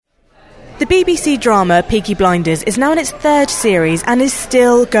The BBC drama Peaky Blinders is now in its third series and is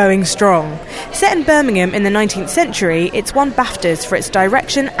still going strong. Set in Birmingham in the 19th century, it's won BAFTAs for its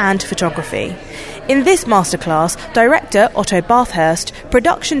direction and photography. In this masterclass, director Otto Bathurst,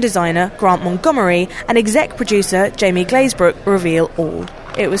 production designer Grant Montgomery and exec producer Jamie Glazebrook reveal all.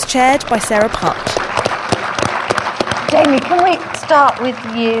 It was chaired by Sarah Putt. Jamie, can we start with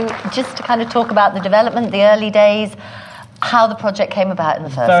you just to kind of talk about the development, the early days, how the project came about in the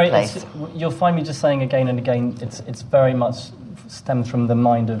first place? You'll find me just saying again and again, it's very much stems from the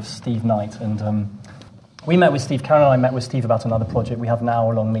mind of Steve Knight. And we met with Steve, Karen and I met with Steve about another project. We have an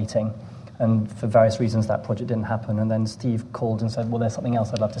hour-long meeting, and for various reasons that project didn't happen. And then Steve called and said, well, there's something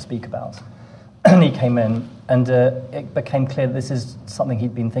else I'd love to speak about. And he came in, and it became clear that this is something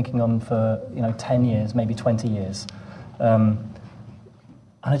he'd been thinking on for 10 years, maybe 20 years.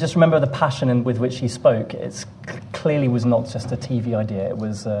 And I just remember the passion with which he spoke. It clearly was not just a TV idea. It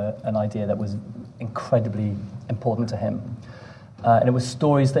was an idea that was incredibly important to him. And it was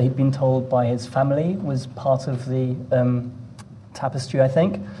stories that he'd been told by his family was part of the tapestry, I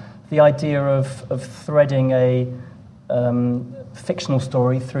think. The idea of threading a fictional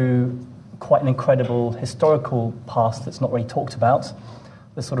story through quite an incredible historical past that's not really talked about.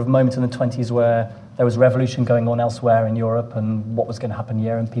 The sort of moment in the 1920s where there was revolution going on elsewhere in Europe and what was going to happen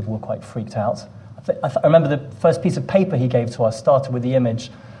here, and people were quite freaked out. I remember the first piece of paper he gave to us started with the image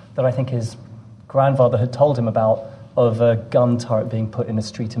that I think his grandfather had told him about of a gun turret being put in a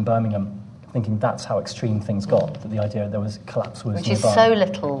street in Birmingham, thinking that's how extreme things got, that the idea there was collapse was Which nearby. is so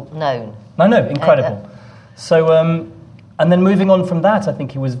little known. I know, incredible. So, and then moving on from that, I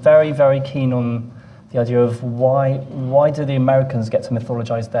think he was very, very keen on the idea of why do the Americans get to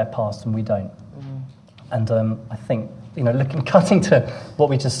mythologize their past and we don't? And I think, cutting to what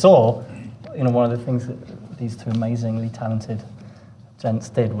we just saw, one of the things that these two amazingly talented gents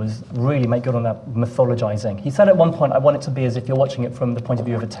did was really make good on that mythologizing. He said at one point, I want it to be as if you're watching it from the point of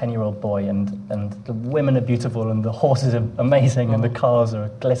view of a 10-year-old boy, and the women are beautiful, and the horses are amazing, and the cars are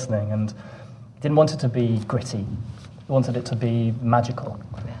glistening, and he didn't want it to be gritty. He wanted it to be magical.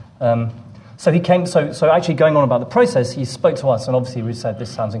 So he came. So actually, going on about the process, he spoke to us, and obviously we said this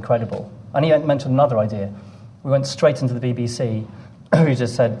sounds incredible. And he mentioned another idea. We went straight into the BBC, who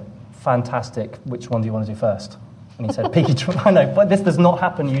just said, "Fantastic. Which one do you want to do first?" And he said, "Peaky." I know, but this does not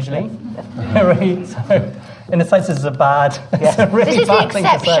happen usually. Really. So, in a sense, this is a bad. It's a really this is bad the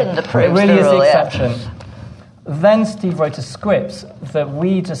exception that proves it really the is rule, the yeah. exception. Then Steve wrote a script that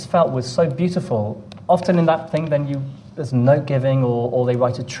we just felt was so beautiful. Often in that thing, there's no giving, or they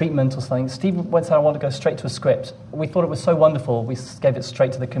write a treatment or something. Steve went and said, I want to go straight to a script. We thought it was so wonderful, we gave it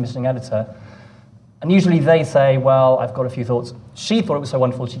straight to the commissioning editor. And usually they say, well, I've got a few thoughts. She thought it was so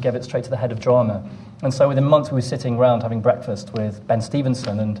wonderful, she gave it straight to the head of drama. And so within months we were sitting around having breakfast with Ben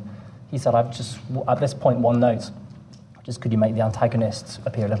Stevenson, and he said, I've just, at this point, one note. Just could you make the antagonist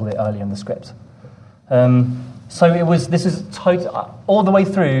appear a little bit earlier in the script? So this is all the way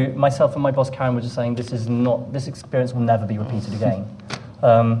through, myself and my boss Karen were just saying, this experience will never be repeated again.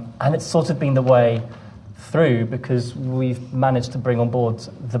 And it's sort of been the way through because we've managed to bring on board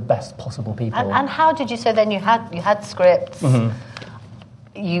the best possible people. And how did you, so then you had scripts,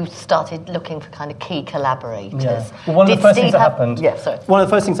 you started looking for kind of key collaborators. Yeah. Well, one of the first things that happened, one of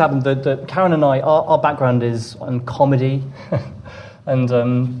the first things that happened, that Karen and I, our background is on comedy, and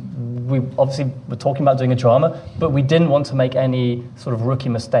we obviously were talking about doing a drama, but we didn't want to make any sort of rookie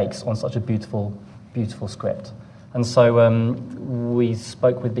mistakes on such a beautiful, beautiful script. And so we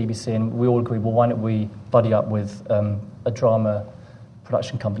spoke with BBC and we all agreed, well, why don't we buddy up with a drama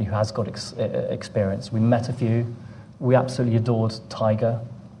production company who has got experience. We met a few. We absolutely adored Tiger.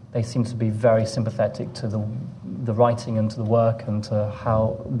 They seemed to be very sympathetic to the writing and to the work and to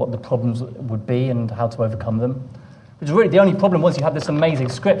what the problems would be and how to overcome them. Which really, the only problem was you had this amazing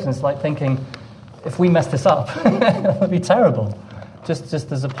script, and it's like thinking, if we mess this up, it would be terrible. Just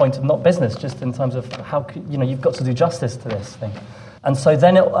as a point of not business, just in terms of how, you've got to do justice to this thing. And so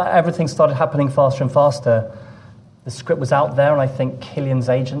then everything started happening faster and faster. The script was out there, and I think Killian's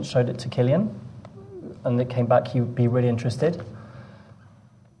agent showed it to Killian, and it came back, he would be really interested.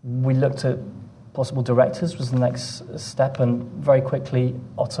 We looked at possible directors was the next step, and very quickly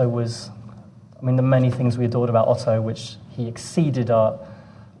Otto was... the many things we adored about Otto, which he exceeded our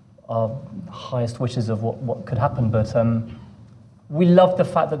highest wishes of what could happen, but we loved the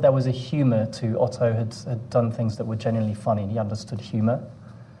fact that there was a humour to Otto, had done things that were genuinely funny, he understood humour.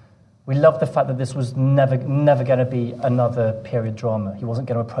 We loved the fact that this was never going to be another period drama. He wasn't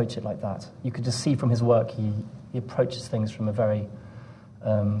going to approach it like that. You could just see from his work, he approaches things from a very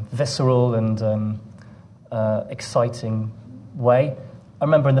visceral and exciting way. I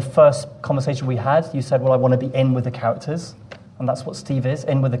remember in the first conversation we had, you said, well, I want to be in with the characters. And that's what Steve is,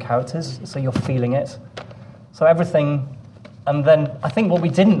 in with the characters. So you're feeling it. So everything... And then I think what we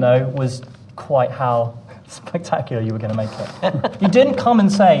didn't know was quite how spectacular you were going to make it. You didn't come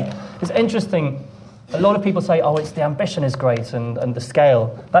and say... It's interesting. A lot of people say, it's the ambition is great and the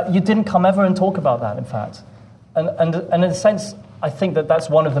scale. But you didn't come ever and talk about that, in fact. And in a sense, I think that's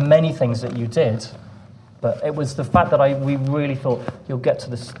one of the many things that you did. But it was the fact that we really thought you'll get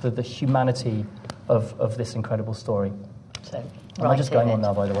to the humanity of this incredible story. So, Am I just going on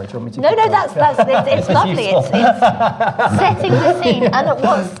now, by the way? Do you want me to? No, that's it's lovely. It's setting the scene. And at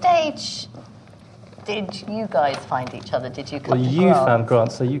what stage did you guys find each other? Did you come to you Grant? found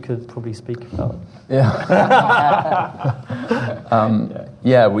Grant, so you could probably speak about. Yeah.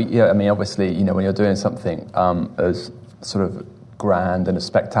 I mean, obviously, when you're doing something as sort of grand and as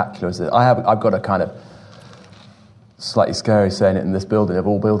spectacular as this, I've got a kind of slightly scary saying it in this building, of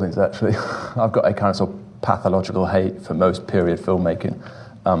all buildings, actually. I've got a kind of sort of pathological hate for most period filmmaking,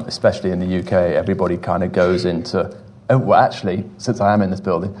 especially in the UK. Everybody kind of goes into... actually, since I am in this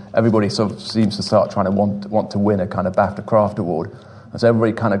building, everybody sort of seems to start trying to want to win a kind of BAFTA Craft Award. And so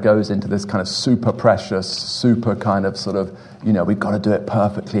everybody kind of goes into this kind of super precious, super kind of sort of, we've got to do it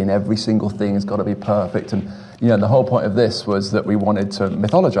perfectly and every single thing has got to be perfect. And, and the whole point of this was that we wanted to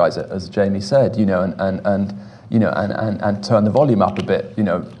mythologize it, as Jamie said, and turn the volume up a bit,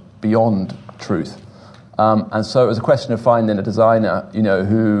 beyond truth. And so it was a question of finding a designer,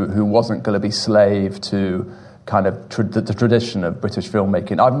 who wasn't going to be slave to kind of the tradition of British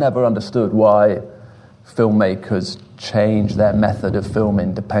filmmaking. I've never understood why filmmakers change their method of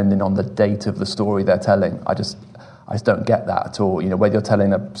filming depending on the date of the story they're telling. I just don't get that at all. Whether you're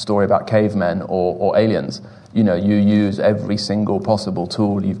telling a story about cavemen or aliens, you use every single possible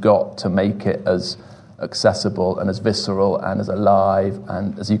tool you've got to make it as accessible and as visceral and as alive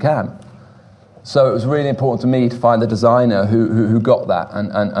and as you can. So it was really important to me to find the designer who got that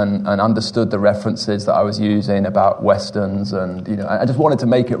and understood the references that I was using about westerns, and I just wanted to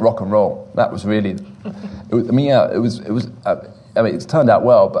make it rock and roll. That was really, it's turned out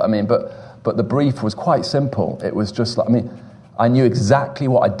well, but the brief was quite simple. It was just like, I knew exactly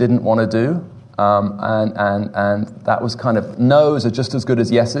what I didn't want to do, and that was kind of, no's are just as good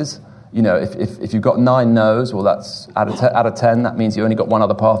as yeses. If you've got 9 no's, well, that's out of 10. That means you only got one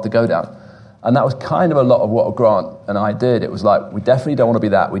other path to go down. And that was kind of a lot of what Grant and I did. It was like, we definitely don't want to be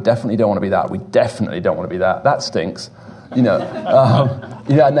that. We definitely don't want to be that. We definitely don't want to be that. That stinks. And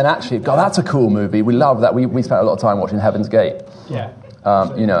then actually, God, that's a cool movie. We love that. We spent a lot of time watching Heaven's Gate. Yeah.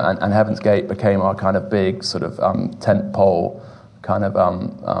 And Heaven's Gate became our kind of big sort of tentpole kind of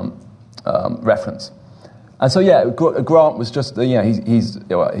reference. And so, Grant was just,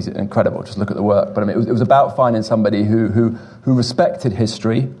 he's incredible. Just look at the work. But it was about finding somebody who respected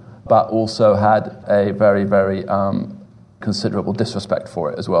history, but also had a very, very considerable disrespect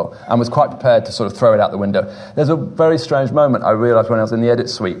for it as well, and was quite prepared to sort of throw it out the window. There's a very strange moment I realised when I was in the edit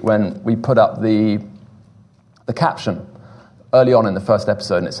suite, when we put up the caption early on in the first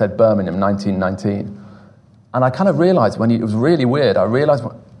episode, and it said Birmingham 1919. And I kind of realised it was really weird. I realised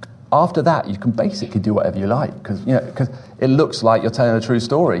after that you can basically do whatever you like, because it looks like you're telling a true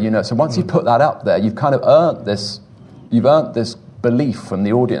story. So once you put that up there, you've kind of earned this belief from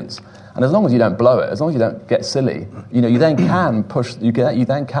the audience, and as long as you don't blow it, as long as you don't get silly, you then can push. You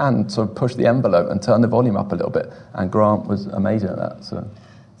then can sort of push the envelope and turn the volume up a little bit. And Grant was amazing at that. So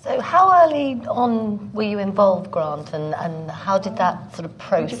how early on were you involved, Grant, and how did that sort of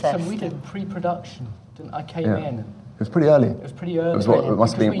process? We did pre-production. I came in. It was pretty early. It was pretty early. It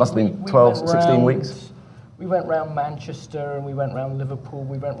must have been 12, 16 weeks. We went round Manchester and we went round Liverpool,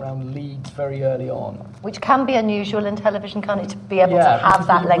 we went round Leeds very early on. Which can be unusual in television, can't it, to be able to have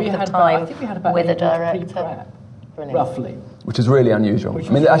that length of time with a director? Roughly. Which is really unusual.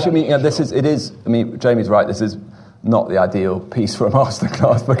 Jamie's right, this is not the ideal piece for a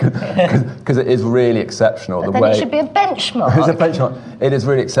masterclass because it is really exceptional. But it should be a benchmark. It's a benchmark. It is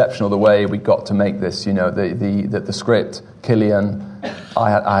really exceptional the way we got to make this. The script, Killian. I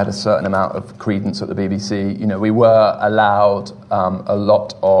had a certain amount of credence at the BBC. We were allowed a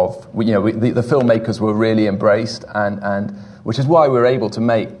lot of. The filmmakers were really embraced, and which is why we were able to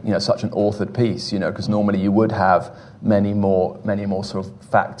make such an authored piece. Because normally you would have many more sort of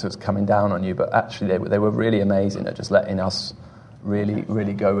factors coming down on you, but actually they were really amazing at just letting us really,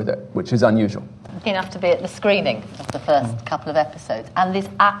 really go with it, which is unusual. Lucky enough to be at the screening of the first couple of episodes, and this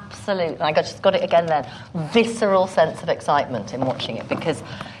absolute, and I just got it again then, visceral sense of excitement in watching it, because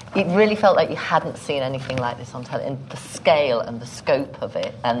it really felt like you hadn't seen anything like this on television. The scale and the scope of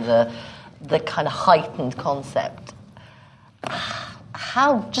it, and the kind of heightened concept.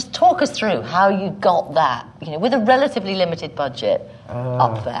 just talk us through how you got that, with a relatively limited budget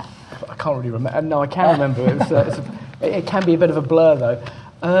up there. I can't really remember. No, I can remember. It can be a bit of a blur, though.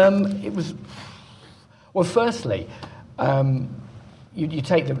 It was... Well, firstly, you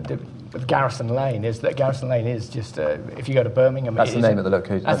take the Garrison Lane. Garrison Lane is just... if you go to Birmingham... That's the name of the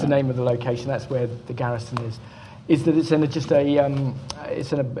location. That's the name of the location. That's where the Garrison is. Is that it's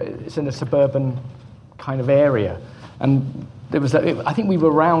in a suburban kind of area. And there was... I think we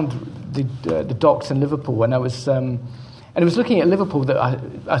were around the docks in Liverpool, and it was looking at Liverpool that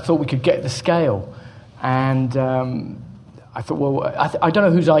I thought we could get the scale. And I thought, well, I don't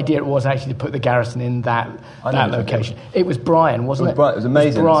know whose idea it was actually to put the Garrison in that location. It was Brian, wasn't it? It was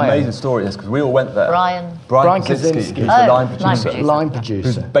amazing. It was an amazing story, because we all went there. Brian Kaczynski, who's the line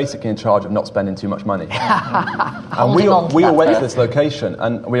producer. Who's basically in charge of not spending too much money. And we all went to this location,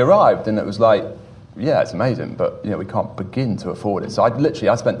 and we arrived, and it was like, yeah, it's amazing, but we can't begin to afford it. So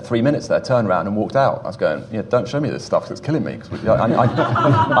I spent 3 minutes there, turned around and walked out. I was going, don't show me this stuff, 'cause it's killing me. 'Cause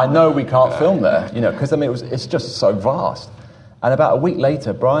I know we can't film there, because it's just so vast. And about a week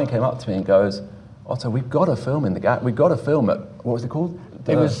later, Brian came up to me and goes, Otto, we've got to film we've got to film at, what was it called?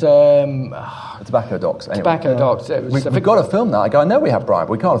 It was... the Tobacco Docks. Anyway. Tobacco Docks. We've got to film that. I go, I know we have Brian,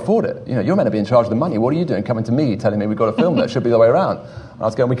 but we can't afford it. You're meant to be in charge of the money. What are you doing coming to me telling me we've got to film that? It should be the other way around. And I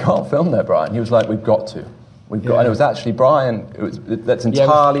was going, we can't film there, Brian. He was like, we've got to. And it was actually Brian, that's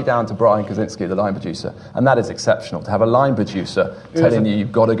entirely down to Brian Kaczynski, the line producer. And that is exceptional, to have a line producer telling you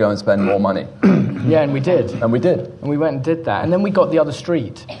you've got to go and spend more money. Yeah, and we did. And we did. And we went and did that. And then we got the other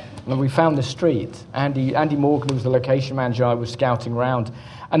street. And we found the street. Andy Morgan, who was the location manager, I was scouting around.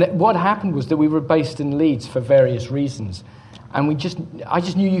 And what happened was that we were based in Leeds for various reasons. And I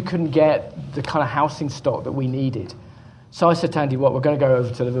just knew you couldn't get the kind of housing stock that we needed. So I said to Andy, we're going to go over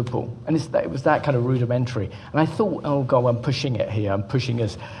to Liverpool. And it was that kind of rudimentary. And I thought, oh, God, I'm pushing it here. I'm pushing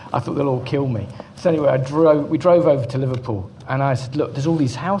us. I thought they'll all kill me. So anyway, we drove over to Liverpool. And I said, look, there's all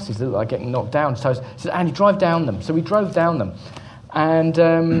these houses that look like getting knocked down. So I said, Andy, drive down them. So we drove down them. And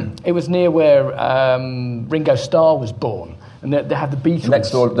it was near where Ringo Starr was born. And they had the Beatles. The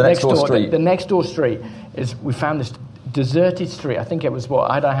next door street. The next door street we found this deserted street. I think it was,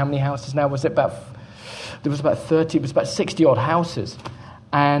 I don't know how many houses now. There was about 30, it was about 60-odd houses.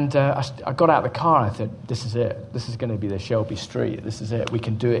 And I got out of the car and I said, this is it. This is going to be the Shelby Street. This is it. We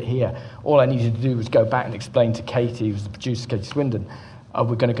can do it here. All I needed to do was go back and explain to Katie, who was the producer, Katie Swindon,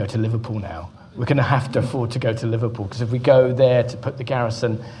 we're going to go to Liverpool now. We're going to have to afford to go to Liverpool, because if we go there to put the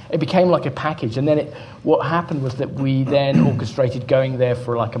Garrison, it became like a package. And then what happened was that we then orchestrated going there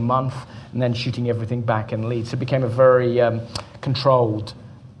for like a month and then shooting everything back in Leeds. So it became a very controlled...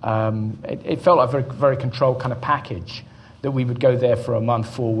 it felt like a very, very controlled kind of package, that we would go there for a month,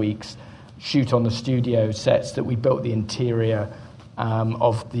 4 weeks, shoot on the studio sets, that we built the interior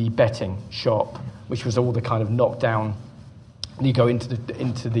of the betting shop, which was all the kind of knockdown. You go into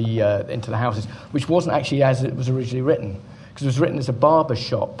the houses, which wasn't actually as it was originally written, because it was written as a barber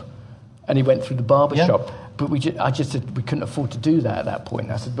shop, and he went through the barber shop. But I just said we couldn't afford to do that at that point.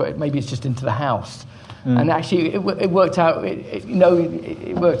 And I said, but maybe it's just into the house. And actually, it worked out.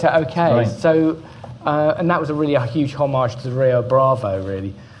 It worked out okay. Right. So, and that was a huge homage to Rio Bravo.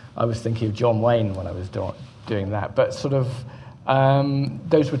 Really, I was thinking of John Wayne when I was doing that. But sort of,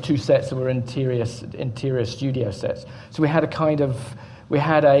 those were two sets that were interior studio sets. So we had a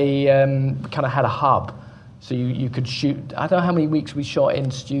hub. So you could shoot. I don't know how many weeks we shot in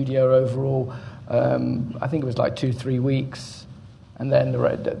studio overall. I think it was like 2-3 weeks. And then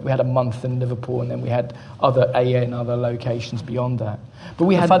we had a month in Liverpool, and then we had other locations beyond that. But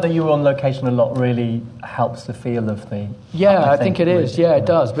the fact that you were on location a lot really helps the feel of the... Yeah, I think it is. Yeah, it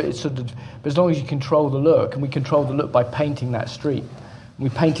does. But it's but as long as you control the look, and we controlled the look by painting that street. We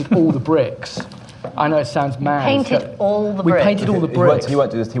painted all the bricks. I know it sounds mad. Painted all the bricks. We painted all the bricks. He won't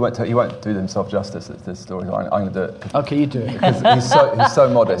do this. He won't do himself justice. It's this story. I'm going to do it. Okay, you do it. Because he's so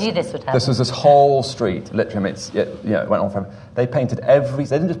modest. I knew this would happen. This was this whole street. Literally, it went on forever. They painted every.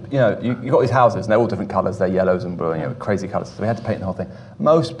 They didn't just. You got these houses, and they're all different colours. They're yellows and blue, crazy colours. So we had to paint the whole thing.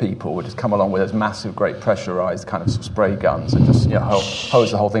 Most people would just come along with those massive, great pressurised kind of spray guns and just hose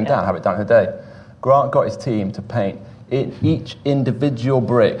the whole thing down, have it done in a day. Grant got his team to paint in each individual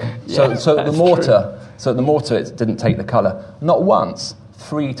brick. So the mortar. True. So the mortar, it didn't take the colour. Not once.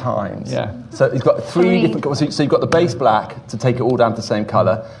 3 times. Yeah. So you've got three different colours. So you've got the base black to take it all down to the same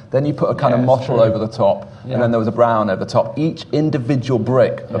colour. Then you put a kind of mottle over the top, and then there was a brown over the top. Each individual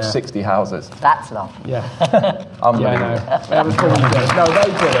brick of 60 houses. That's long. Yeah. Unbelievable. Yeah, I know. That was cool. No,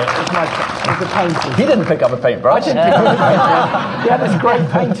 they did it. It was the painter. He didn't pick up a paintbrush. I didn't pick up a painter. He had this great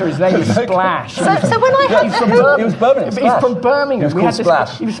painter. His name was Splash. So when I had He was Birmingham. He's from Birmingham. He was called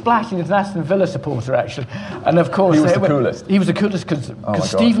Splash. He was Splash, and he was an Aston Villa supporter, actually. And of course, He was the coolest. He was the coolest because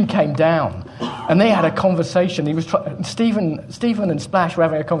Stephen came down, and they had a conversation. Stephen and Splash were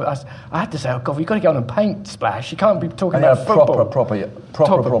having a conversation. I had to say, "Oh God, you've got to go on and paint, Splash. You can't be talking about football."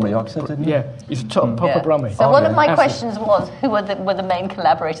 Proper Bromley accent, didn't he? Yeah, he's a proper Brummy. So one of my questions was, who were the main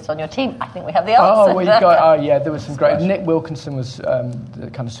collaborators on your team? I think we have the answer. There was some great. Nick Wilkinson was the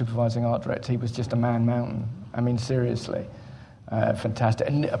kind of supervising art director. He was just a man mountain. I mean, seriously. Fantastic.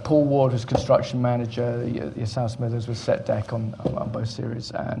 And Paul Ward was construction manager. Yasal Smithers was set deck on both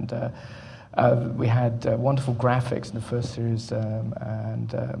series. And we had wonderful graphics in the first series. And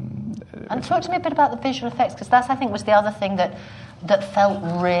talk to me a bit about the visual effects, because that, I think, was the other thing that felt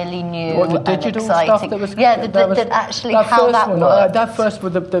really new the digital and exciting. Stuff that was... that actually how that worked. That first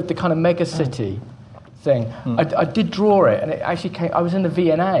with the kind of mega city thing. I did draw it, and it actually came... I was in the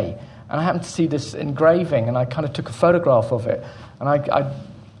V&A, and I happened to see this engraving, and I kind of took a photograph of it.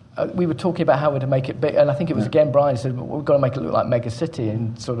 And we were talking about how to make it big, and I think it was again Brian said, we've got to make it look like Mega City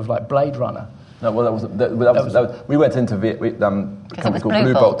and sort of like Blade Runner. No, well, that was we went into a company called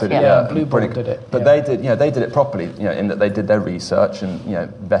Blue Bolt did it. Yeah, Blue Bolt did it. But they did it properly, in that they did their research and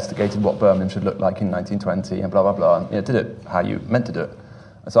investigated what Birmingham should look like in 1920 and blah blah blah, and did it how you meant to do it.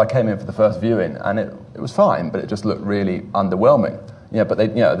 And so I came in for the first viewing, and it was fine, but it just looked really underwhelming. But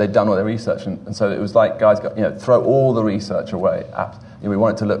they'd done all their research, and so it was like guys got throw all the research away. We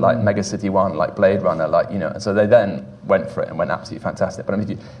want it to look like Mega City 1, like Blade Runner, and so they then went for it and went absolutely fantastic. But I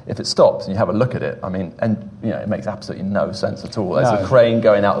mean, if it stops and you have a look at it, I mean, it makes absolutely no sense at all. There's a crane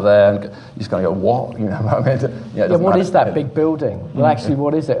going out there, and you're just going to go, what? What is that big building? Well, actually,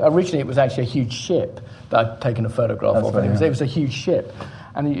 what is it? Originally, it was actually a huge ship that I'd taken a photograph of, and it was a huge ship.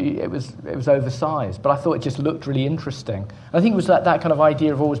 And it was oversized, but I thought it just looked really interesting. And I think it was that kind of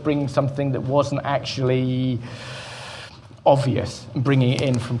idea of always bringing something that wasn't actually obvious and bringing it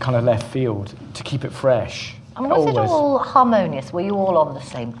in from kind of left field to keep it fresh. And was it all harmonious? Were you all on the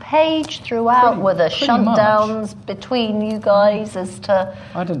same page throughout? Were there shutdowns between you guys as to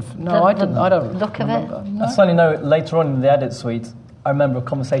I don't look of remember. it? No? I certainly know later on in the edit suite, I remember a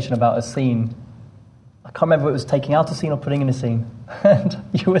conversation about a scene. I can't remember if it was taking out a scene or putting in a scene. And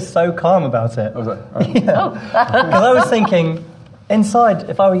you were so calm about it. Was I? Because I was thinking, inside,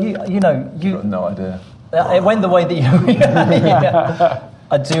 if I were you, I've got no idea. It went the way that you... Yeah.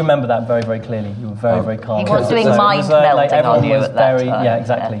 I do remember that very, very clearly. You were very, very calm. He was doing mind melding on you at that time. Yeah,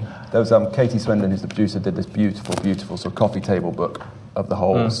 exactly. Yeah. There was Katie Swindon, who's the producer, did this beautiful, beautiful sort of coffee table book of the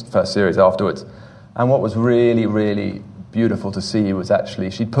whole first series afterwards. And what was really, really beautiful to see was actually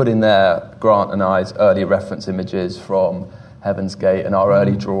she'd put in there Grant and I's early reference images from Heaven's Gate and our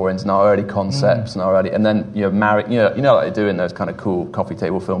early drawings and our early concepts and then marry like they do in those kind of cool coffee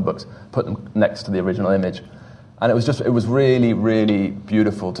table film books, put them next to the original image, and it was really, really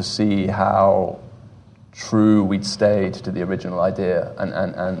beautiful to see how true we'd stayed to the original idea and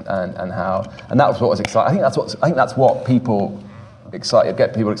that was what was exciting. I think that's what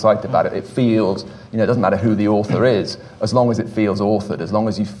get people excited about it. It feels, it doesn't matter who the author is, as long as it feels authored, as long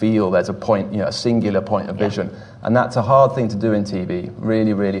as you feel there's a point, a singular point of vision. And that's a hard thing to do in TV,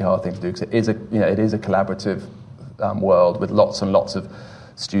 really, really hard thing to do, because it is a collaborative world with lots and lots of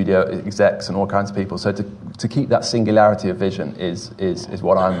studio execs and all kinds of people. So to keep that singularity of vision is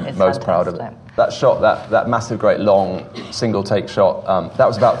what I'm most proud of. That shot, that massive, great, long, single take shot, that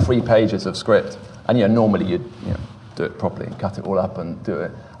was about 3 pages of script. And normally you'd do it properly and cut it all up and do it.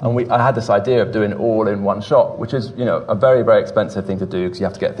 And I had this idea of doing it all in one shot, which is a very, very expensive thing to do because you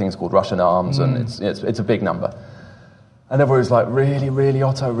have to get things called Russian arms and it's a big number. And everybody was like, really, really,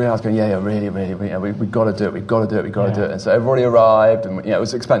 Otto? Really? I was going, yeah, really, really, really. We've got to do it. We've got to do it. We've got to do it. And so everybody arrived, and it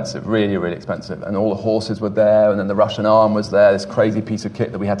was expensive, really, really expensive. And all the horses were there, and then the Russian arm was there, this crazy piece of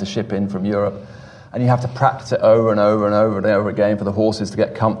kit that we had to ship in from Europe. And you have to practice it over and over and over and over again for the horses to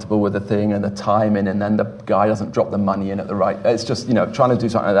get comfortable with the thing and the timing, and then the guy doesn't drop the money in at the right... It's just, trying to do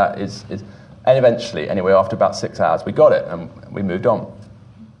something like that is... And eventually, anyway, after about 6 hours, we got it, and we moved on.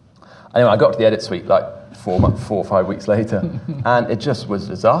 Anyway, I got to the edit suite, 4 or 5 weeks later, and it just was a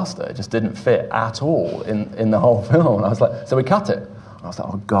disaster. It just didn't fit at all in the whole film. And I was like, so we cut it. And I was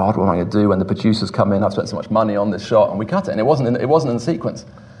like, oh God, what am I going to do when the producers come in? I've spent so much money on this shot, and we cut it, and it wasn't in the sequence.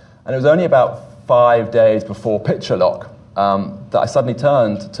 And it was only about 5 days before picture lock that I suddenly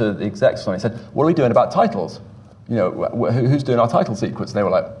turned to the execs and I said, what are we doing about titles? You know, who's doing our title sequence? And they were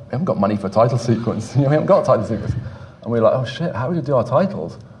like, we haven't got money for a title sequence. You know, we haven't got a title sequence. And we were like, oh shit, how are we going to do our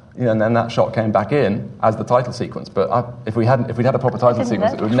titles? You know, and then that shot came back in as the title sequence. But if we'd had a proper title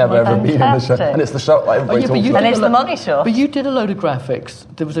sequence, it would never ever been in the show. And it's the shot like everybody talks about. And it's the money shot. But you did a load of graphics.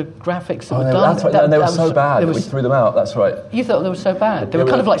 There was a graphics that were done. That's right. And they were so bad that we threw them out. That's right. You thought they were so bad. They were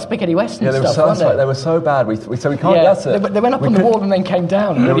kind of like spaghetti western stuff. Yeah, they were so bad. So we can't. That's it. They went up on the wall and then came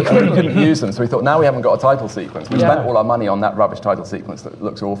down. We couldn't use them. So we thought, now we haven't got a title sequence. We spent all our money on that rubbish title sequence that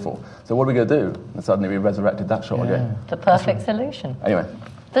looks awful. So what are we going to do? And suddenly we resurrected that shot again. The perfect solution. Anyway,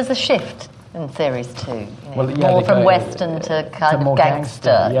 there's a shift in series 2. You know, well, more from western to kind of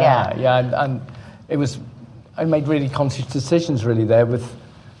gangster. Yeah. And it was. I made really conscious decisions really there with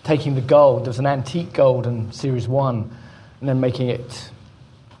taking the gold. There was an antique gold in series 1, and then making it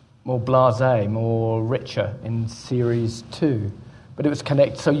more blasé, more richer in series 2. But it was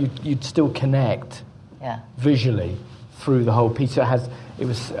connect. So you'd still connect visually through the whole piece. So there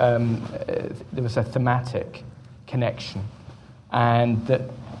was a thematic connection, and that.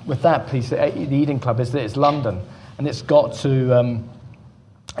 With that piece, the Eden Club is that it's London, and it's got. How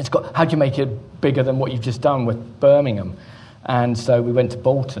do you make it bigger than what you've just done with Birmingham? And so we went to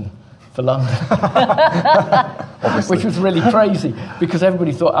Bolton for London, which was really crazy because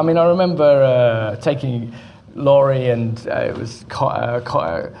everybody thought. I mean, I remember taking Laurie and it was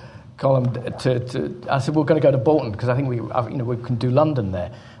Colin to. I said we're going to go to Bolton because I think we can do London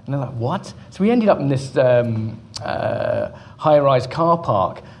there. And they're like, what? So we ended up in this high-rise car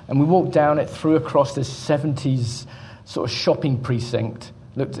park, and we walked down it, through across this 70s sort of shopping precinct,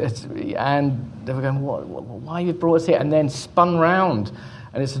 and they were going, why have you brought us here? And then spun round,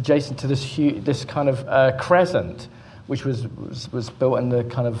 and it's adjacent to this kind of crescent, which was built in the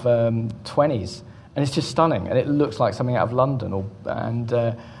kind of 20s, and it's just stunning, and it looks like something out of London.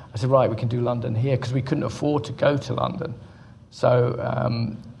 I said, right, we can do London here, because we couldn't afford to go to London. So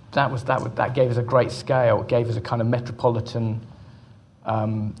that gave us a great scale. It gave us a kind of metropolitan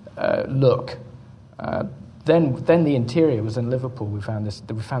look. Then the interior was in Liverpool. We found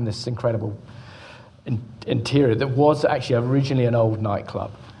this incredible interior that was actually originally an old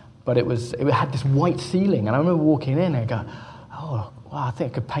nightclub, but it had this white ceiling. And I remember walking in and I go, oh wow, I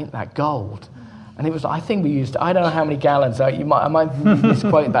think I could paint that gold. And it was, I think we used, I don't know how many gallons. I might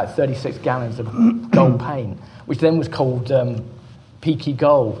misquote, about 36 gallons of gold paint, which then was called Peaky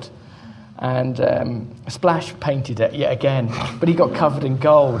Gold. And Splash painted it yet again, but he got covered in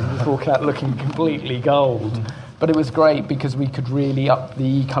gold. He was walking out looking completely gold. But it was great because we could really up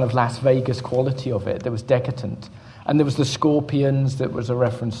the kind of Las Vegas quality of it. There was decadent. And there was the Scorpions, that was a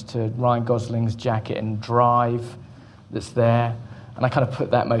reference to Ryan Gosling's jacket in Drive that's there. And I kind of put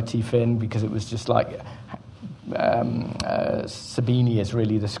that motif in because it was just like Sabini is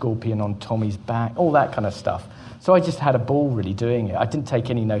really the scorpion on Tommy's back, all that kind of stuff. So I just had a ball really doing it. I didn't take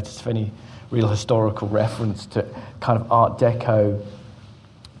any notice of any real historical reference to kind of Art Deco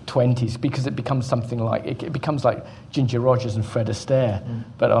 20s, because it becomes something like, it becomes like Ginger Rogers and Fred Astaire,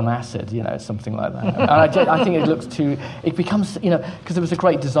 but on acid, something like that. And I think it looks too, it becomes, because there was a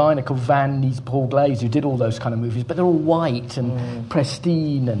great designer called Van Nys Paul Glaze who did all those kind of movies, but they're all white and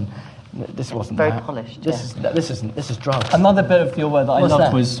pristine, and this wasn't very that. Polished. This is drugs. Another bit of your work that I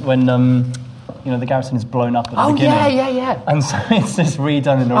loved was when the garrison is blown up at the beginning. Yeah. And so it's just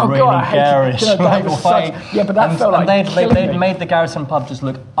redone in a really God, garish way. But that felt like they'd made the garrison pub just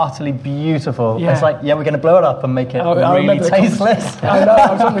look utterly beautiful. Yeah. It's like, we're going to blow it up and make it really tasteless. I know.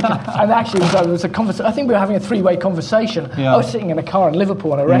 I was on and actually, there was a conversation. I think we were having a three-way conversation. Yeah. I was sitting in a car in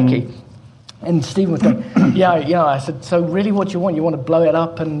Liverpool on a recce. And Stephen was going, I said, so really what do you want? You want to blow it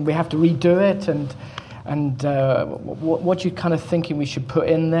up and we have to redo it? And what you kind of thinking we should put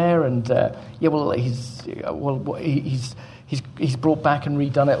in there? And he's brought back and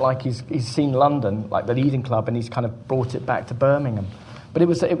redone it like he's seen London, like the Eden Club, and he's kind of brought it back to Birmingham. But it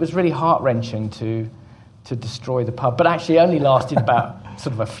was really heart-wrenching to destroy the pub. But actually, it only lasted about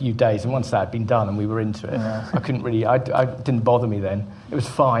sort of a few days, and once that had been done and we were into it, I couldn't really. I didn't bother me then. It was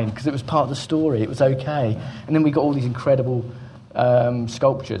fine because it was part of the story. It was okay. And then we got all these incredible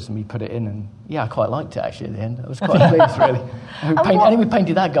sculptures, and we put it in, and I quite liked it actually at the end. I was quite pleased, really. And we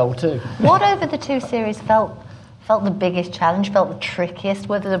painted that gold too. What over the two series felt the biggest challenge? Felt the trickiest?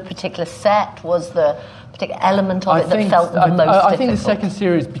 Whether the particular set was the particular element of that felt the most difficult? I think the second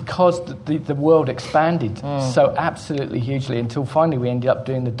series, because the world expanded so absolutely hugely until finally we ended up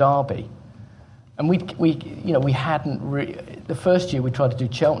doing the Derby. And we hadn't the first year we tried to do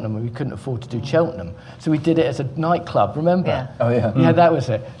Cheltenham and we couldn't afford to do Cheltenham, so we did it as a nightclub. Remember? Yeah. Oh yeah. Yeah, that was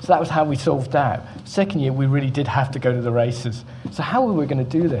it. So that was how we solved that. Second year we really did have to go to the races. So how were we going to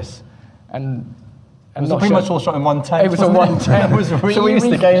do this? And it was pretty much all shot in one tent. It was a one tent. It was so we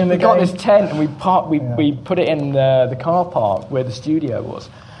we got this tent and we put it in the car park where the studio was,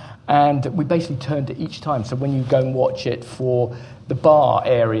 and we basically turned it each time. So when you go and watch it for the bar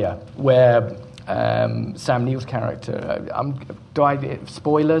area where Sam Neill's character,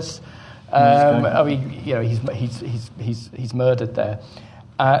 spoilers? He's murdered there,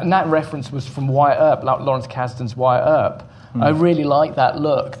 and that reference was from Wyatt Earp, Lawrence Kasdan's Wyatt Earp. I really liked that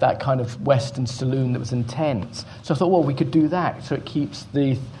look, that kind of Western saloon that was intense. So I thought, well, we could do that, so it keeps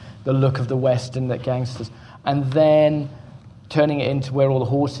the look of the Western, the gangsters, and then turning it into where all the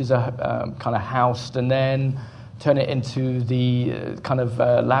horses are kind of housed, and then turn it into the kind of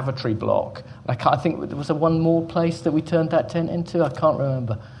lavatory block. I think was there one more place that we turned that tent into? I can't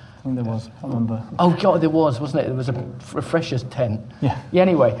remember. I think there was. I can't remember. Oh God, there was, wasn't it? There was a refresher's tent. Yeah.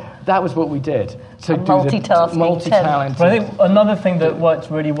 Anyway, that was what we did. So multi-talented. But I think another thing that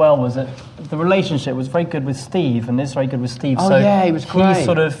worked really well was that the relationship was very good with Steve, and is very good with Steve. Oh so yeah, he was great. He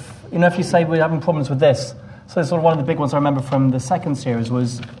sort of, if you say we're having problems with this. So sort of one of the big ones I remember from the second series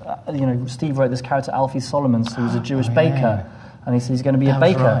was, Steve wrote this character Alfie Solomons, who was a Jewish baker, and he said he's going to be a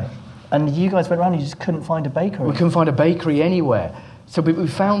baker. Right. And you guys went around and you just couldn't find a bakery. We couldn't find a bakery anywhere. So we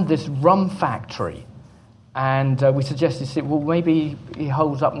found this rum factory, and we suggested, well, maybe he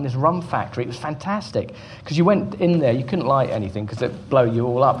holds up in this rum factory. It was fantastic, because you went in there, you couldn't light anything, because it'd blow you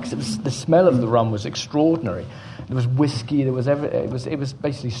all up, because the smell of the rum was extraordinary. There was whiskey, there was it was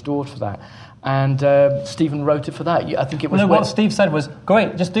basically stored for that. And Stephen wrote it for that. I think it was... what Steve said was,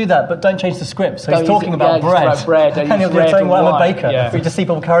 great, just do that, but don't change the script. So he's talking about bread. About bread. And he's saying, well, I'm a baker. Yeah. We just see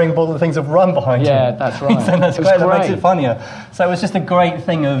people carrying all the things of rum behind you. Yeah, that's right. So that's great. That makes it funnier. So it was just a great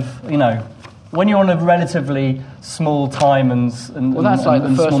thing of, when you're on a relatively small time and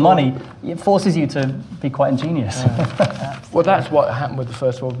small money, it forces you to be quite ingenious. Well, that's what happened with the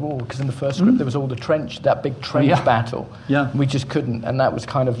First World War, because in the first script there was all that big trench battle. Yeah. We just couldn't, and that was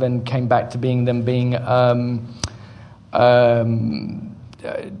kind of then came back to being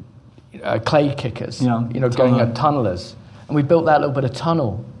clay kickers, going at tunnelers. And we built that little bit of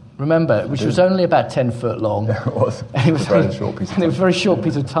tunnel, remember, which was only about 10 foot long. Yeah, it was. And it was a very short piece of tunnel. It was a very short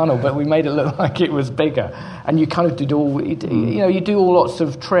piece of tunnel, but we made it look like it was bigger. And you kind of did you do all lots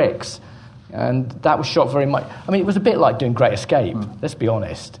of tricks. And that was shot very much... I mean, it was a bit like doing Great Escape, let's be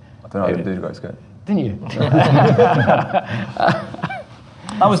honest. I don't know how you did Great Escape. Didn't you?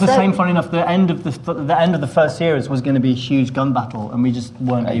 That was the same, funny enough, the end of the first series was going to be a huge gun battle, and we just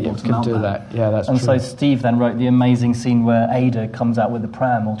weren't able to mount do that. Yeah, that's true. And so Steve then wrote the amazing scene where Ada comes out with the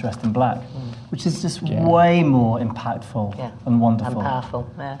pram all dressed in black, which is just way more impactful and wonderful. And powerful,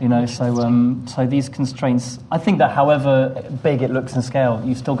 yeah. So these constraints, I think that however big it looks in scale,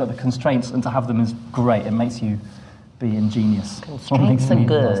 you've still got the constraints, and to have them is great. It makes you be ingenious. Constraints are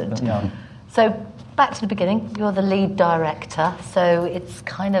good. So, back to the beginning, you're the lead director, so it's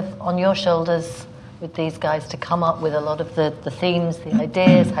kind of on your shoulders with these guys to come up with a lot of the themes, the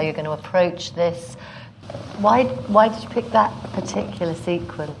ideas, how you're going to approach this. Why did you pick that particular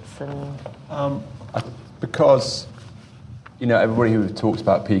sequence? And because everybody who talks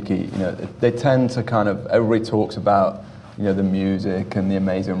about Peaky, they tend to everybody talks about the music and the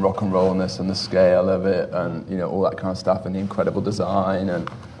amazing rock and rollness and the scale of it, and all that kind of stuff, and the incredible design and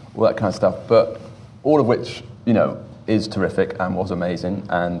all that kind of stuff, but all of which, is terrific and was amazing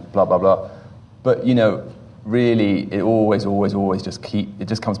and blah, blah, blah. But, really, it always just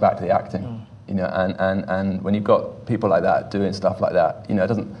comes back to the acting, and when you've got people like that doing stuff like that, it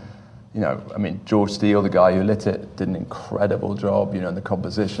doesn't, George Steele, the guy who lit it, did an incredible job, and the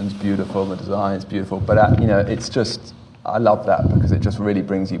composition's beautiful, the design's beautiful, but, it's just, I love that because it just really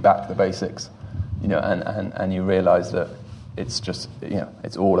brings you back to the basics, and you realise that it's just,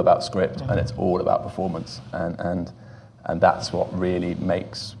 it's all about script and it's all about performance, and that's what really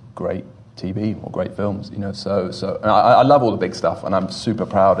makes great TV or great films, So and I love all the big stuff, and I'm super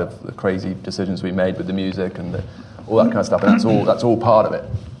proud of the crazy decisions we made with the music and all that kind of stuff, and that's all part of it.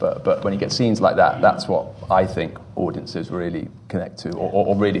 But when you get scenes like that, that's what I think audiences really connect to,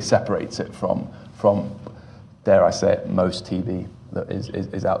 or really separates it from, dare I say it, most TV that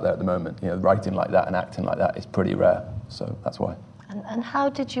is out there at the moment. Writing like that and acting like that is pretty rare. So that's why. And how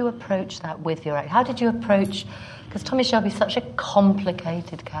did you approach that with your act? How did you approach... Because Tommy Shelby's such a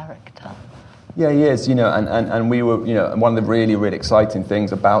complicated character. Yeah, he is, and we were, and one of the really, really exciting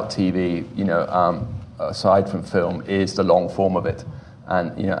things about TV, aside from film, is the long form of it.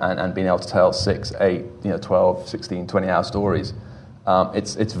 and being able to tell 6, 8, 12, 16, 20-hour stories.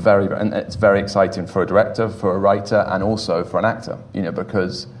 It's very exciting for a director, for a writer, and also for an actor,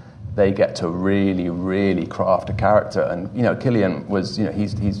 because they get to really, really craft a character. And Cillian was,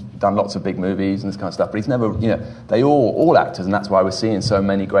 he's done lots of big movies and this kind of stuff, but he's never, they all actors, and that's why we're seeing so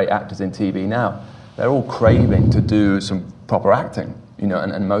many great actors in TV now. They're all craving to do some proper acting,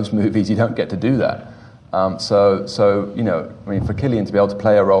 and most movies you don't get to do that. So for Cillian to be able to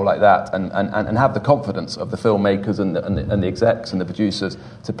play a role like that and have the confidence of the filmmakers and the execs and the producers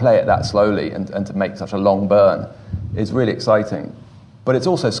to play it that slowly and to make such a long burn is really exciting. But it's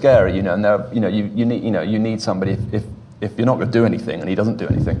also scary, and you need somebody if you're not going to do anything and he doesn't do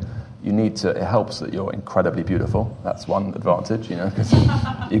anything. It helps that you're incredibly beautiful. That's one advantage, because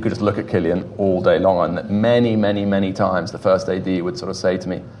you could just look at Cillian all day long, and many, many, many times the first AD would sort of say to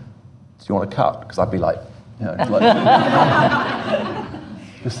me, "Do you want to cut?" Because I'd be like,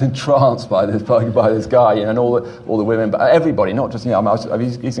 just entranced by this guy, and all the women, but everybody, not just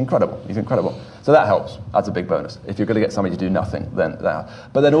he's incredible. He's incredible. So that helps. That's a big bonus. If you're going to get somebody to do nothing, then that.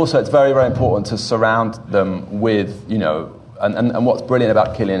 But then also, it's very, very important to surround them with, And what's brilliant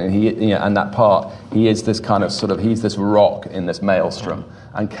about Cillian, and and that part, he is this kind of he's this rock in this maelstrom,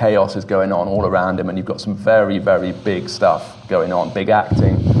 and chaos is going on all around him, and you've got some very, very big stuff going on, big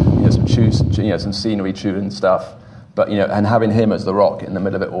acting, some scenery chewing stuff, but and having him as the rock in the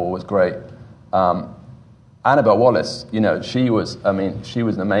middle of it all was great. Annabelle Wallis, she was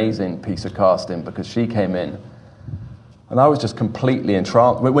an amazing piece of casting because she came in. And I was just completely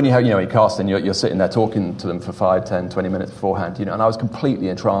entranced. When you have, you casting, you're sitting there talking to them for 5, 10, 20 minutes beforehand, and I was completely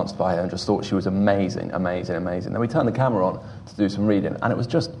entranced by her and just thought she was amazing, amazing, amazing. Then we turned the camera on to do some reading, and it was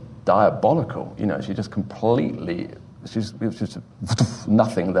just diabolical. She just completely, it was just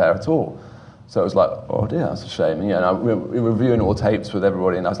nothing there at all. So it was like, oh dear, that's a shame. And we were reviewing all tapes with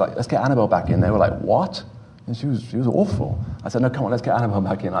everybody, and I was like, let's get Annabelle back in. They were like, what? And she was awful. I said, no, come on, let's get Annabelle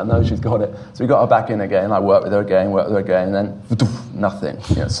back in. I know she's got it. So we got her back in again. I worked with her again, and then nothing.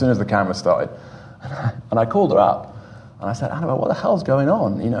 As soon as the camera started. And I called her up, and I said, Annabelle, what the hell's going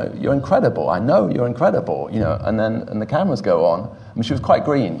on? You're incredible. I know you're incredible. And the cameras go on. I mean, she was quite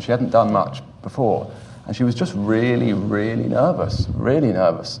green. She hadn't done much before. And she was just really, really nervous,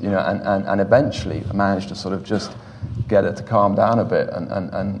 and eventually I managed to sort of just get her to calm down a bit,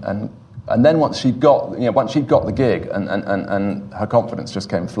 and then once she'd got the gig, and her confidence just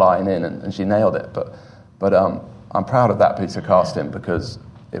came flying in, and she nailed it. But I'm proud of that piece of casting because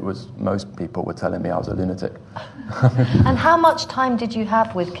most people were telling me I was a lunatic. And how much time did you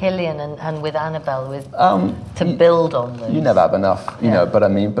have with Cillian and with Annabelle to build on those? You never have enough, But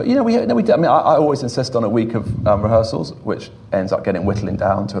I always insist on a week of rehearsals, which ends up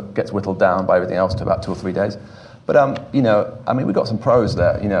gets whittled down by everything else to about 2 or 3 days. But we got some pros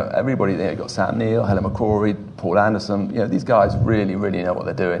there. Everybody there. You got Sam Neill, Helen McCrory, Paul Anderson. These guys really, really know what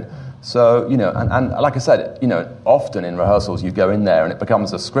they're doing. So and like I said, often in rehearsals you go in there and it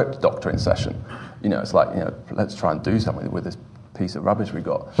becomes a script doctoring session. It's like let's try and do something with this piece of rubbish we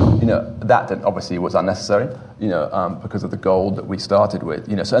got. That obviously was unnecessary. Because of the gold that we started with.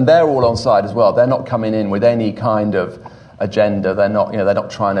 So and they're all on side as well. They're not coming in with any kind of agenda. They're not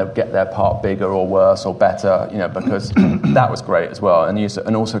trying to get their part bigger or worse or better, because that was great as well.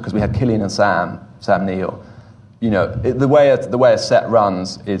 And also because we had Cillian and Sam Neill. The way a set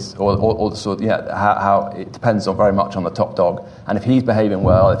runs is, how it depends on very much on the top dog. And if he's behaving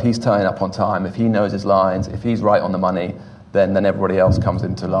well, if he's turning up on time, if he knows his lines, if he's right on the money, then everybody else comes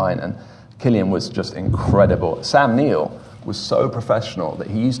into line. And Cillian was just incredible. Sam Neill was so professional that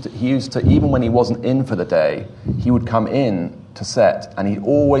he used to even when he wasn't in for the day, he would come in to set, and he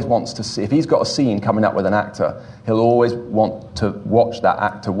always wants to see if he's got a scene coming up with an actor, he'll always want to watch that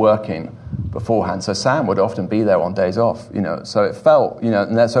actor working beforehand. So Sam would often be there on days off, So it felt,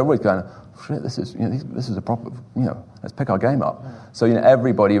 and so everybody's going, shit, this is a proper, let's pick our game up. So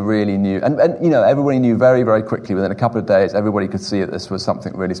everybody really knew, and everybody knew very, very quickly. Within a couple of days, everybody could see that this was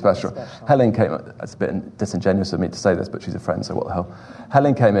something really special. Helen came. It's a bit disingenuous of me to say this, but she's a friend, so what the hell?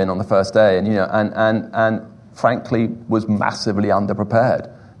 Helen came in on the first day, and and frankly was massively underprepared.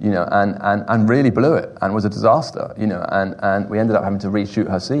 And really blew it, and was a disaster. And we ended up having to reshoot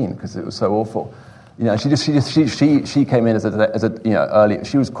her scene because it was so awful. She came in as a early.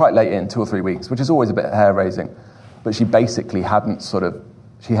 She was quite late in, 2 or 3 weeks, which is always a bit hair raising, but she basically hadn't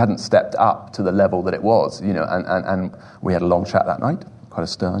stepped up to the level that it was. And we had a long chat that night, quite a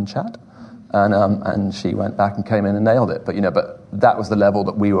stern chat, and she went back and came in and nailed it. But that was the level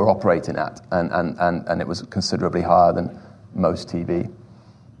that we were operating at, and it was considerably higher than most TV.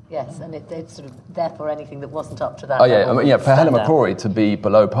 Yes, and it's sort of therefore anything that wasn't up to that. Oh yeah, level for Helen stand out. McCrory to be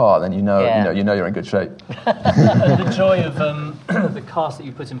below par, then you know you're in good shape. And the joy of the cast that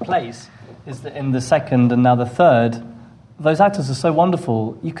you put in place is that in the second and now the third, those actors are so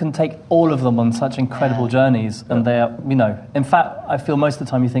wonderful. You can take all of them on such incredible journeys, and they are, in fact, I feel most of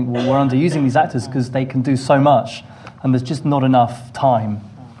the time you think, well, we're underusing these actors because they can do so much, and there's just not enough time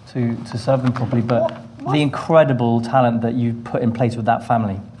to serve them properly. But the incredible talent that you put in place with that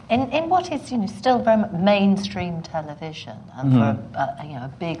family. In what is still very much mainstream television and for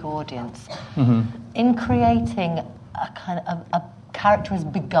a big audience, in creating a kind of a character as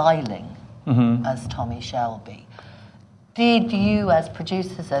beguiling as Tommy Shelby, did you, as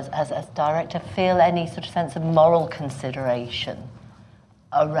producers, as director, feel any sort of sense of moral consideration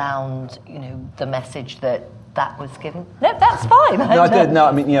around the message that was given? No, that's fine. No, I did. No,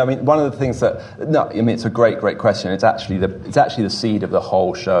 I mean, one of the things it's a great question. It's actually the seed of the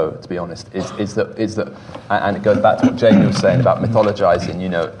whole show. To be honest, is that, and it goes back to what Jamie was saying about mythologizing.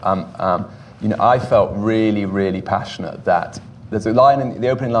 I felt really, really passionate that there's a line in the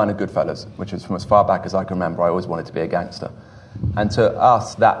opening line of Goodfellas, which is from as far back as I can remember. I always wanted to be a gangster. And to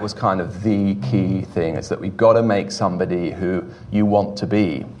us, that was kind of the key thing, is that we've got to make somebody who you want to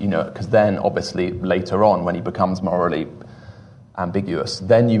be, because then obviously later on, when he becomes morally ambiguous,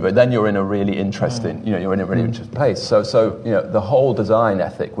 then you're in a really interesting, you're in a really interesting place. So the whole design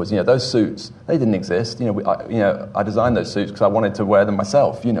ethic was, those suits, they didn't exist. I designed those suits because I wanted to wear them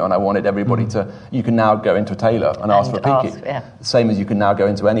myself, and I wanted everybody to. You can now go into a tailor and ask for a peaky. Same as you can now go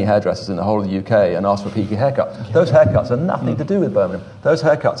into any hairdressers in the whole of the UK and ask for a peaky haircut. Those haircuts are nothing to do with Birmingham. Those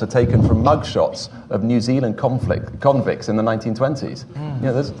haircuts are taken from mugshots of New Zealand convicts in the 1920s.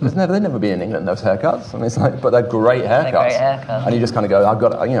 There's never been in England those haircuts. I mean, it's like, but they're great haircuts. And you just kind of go,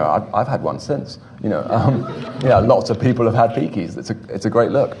 I've had one since. Lots of people have had peakies. It's a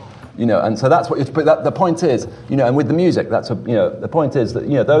great look. And so that's what. But the point is, and with the music, the point is that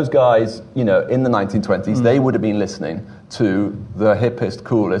those guys, in the 1920s, they would have been listening to the hippest,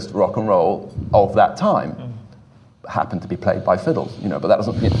 coolest rock and roll of that time. Happened to be played by fiddles, but that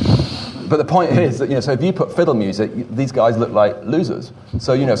doesn't. But the point is that, so if you put fiddle music, these guys look like losers.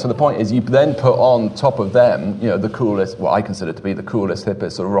 So, so the point is you then put on top of them, the coolest, what I consider to be the coolest,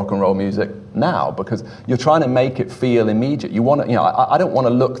 hippest sort of rock and roll music now, because you're trying to make it feel immediate. You want to, I don't want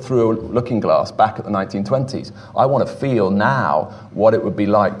to look through a looking glass back at the 1920s. I want to feel now what it would be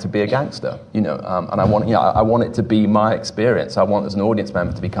like to be a gangster, and I want it to be my experience. I want, as an audience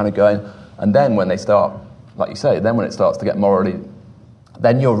member, to be kind of going, and then when they start, like you say, then when it starts to get morally,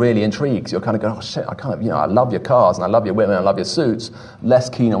 then you're really intrigued. You're kind of going, oh shit, I love your cars and I love your women, I love your suits.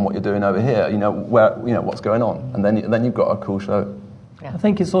 Less keen on what you're doing over here. What's going on, and then you've got a cool show. Yeah. I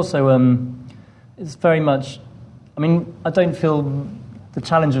think it's also it's very much. I mean, I don't feel the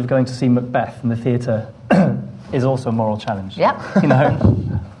challenge of going to see Macbeth in the theatre is also a moral challenge. Yeah.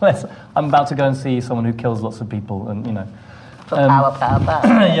 I'm about to go and see someone who kills lots of people, and for power.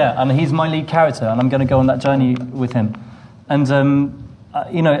 Yeah, and he's my lead character, and I'm going to go on that journey with him, and.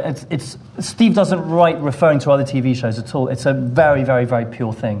 It's Steve doesn't write referring to other TV shows at all. It's a very, very, very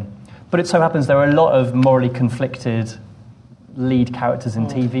pure thing. But it so happens there are a lot of morally conflicted lead characters in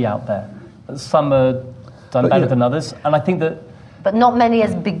TV out there. Some are done better than others, and I think that. But not many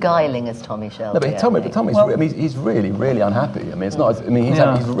as beguiling as Tommy Shelby. No, but Tommy's he's really, really unhappy. I mean, it's not.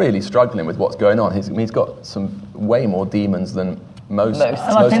 He's really struggling with what's going on. He's got some way more demons than. Most and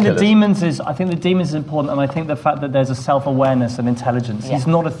I think the demons is important, and I think the fact that there's a self-awareness and intelligence. Yeah. He's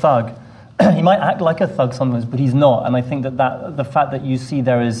not a thug. He might act like a thug sometimes, but he's not. And I think that the fact that you see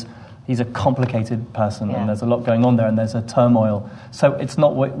he's a complicated person, and there's a lot going on there, and there's a turmoil. So it's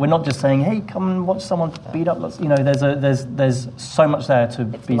not we're not just saying, hey, come and watch someone beat up. There's so much there to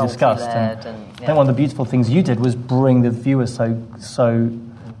be discussed. And I think one of the beautiful things you did was bring the viewer so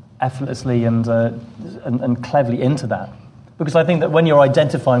effortlessly and cleverly into that. Because I think that when you're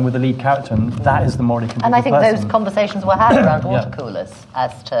identifying with the lead character, that is the morally conflicted And I think person. those conversations were had around water coolers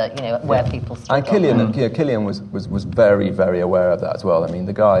as to where people stood. And Cillian was very, very aware of that as well. I mean,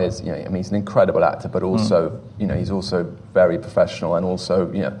 the guy is, he's an incredible actor, but also, he's also very professional and also,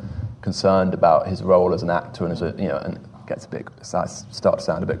 concerned about his role as an actor and as and gets start to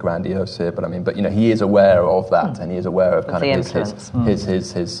sound a bit grandiose here, but he is aware of that, and he is aware of kind of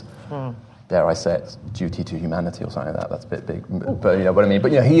his dare I say it, duty to humanity or something like that. That's a bit big, but you know what I mean.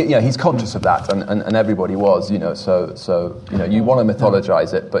 But he's conscious of that, and everybody was, So you want to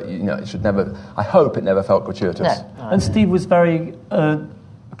mythologize it, but it should never. I hope it never felt gratuitous. No. And Steve was very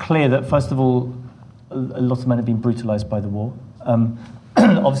clear that first of all, a lot of men have been brutalized by the war,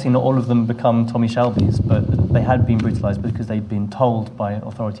 obviously not all of them become Tommy Shelby's, but they had been brutalised because they'd been told by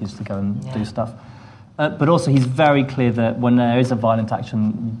authorities to go and do stuff. But also he's very clear that when there is a violent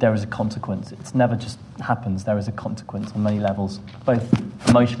action, there is a consequence. It's never just happens. There is a consequence on many levels, both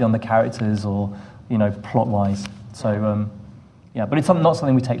emotionally on the characters or, plot-wise. So, but it's not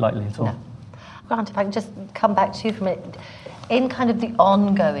something we take lightly at all. No. Grant, if I can just come back to you for a minute. In kind of the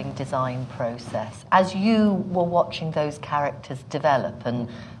ongoing design process, as you were watching those characters develop and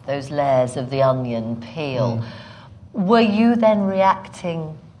those layers of the onion peel, were you then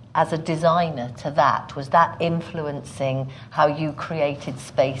reacting as a designer to that? Was that influencing how you created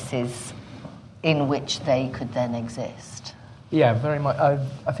spaces in which they could then exist? Yeah, very much.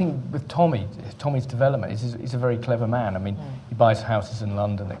 I think with Tommy's development, he's a very clever man. I mean, he buys houses in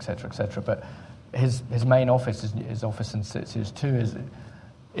London, etc., etc., but his main office, his office in Series 2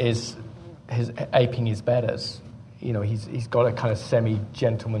 is his aping his betters. He's got a kind of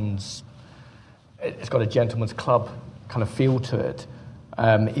semi-gentleman's. It's got a gentleman's club kind of feel to it.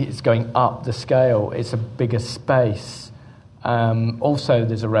 It's going up the scale. It's a bigger space. Also,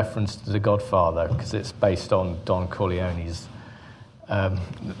 there's a reference to The Godfather because it's based on Don Corleone's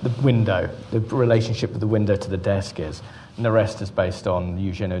the window, the relationship with the window to the desk is. And the rest is based on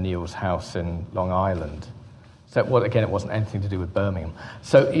Eugene O'Neill's house in Long Island. So, again, it wasn't anything to do with Birmingham.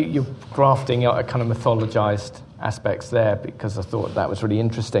 So you're grafting a kind of mythologized aspects there because I thought that was really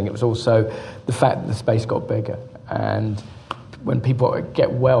interesting. It was also the fact that the space got bigger. And when people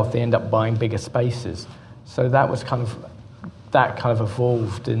get wealth, they end up buying bigger spaces. So that kind of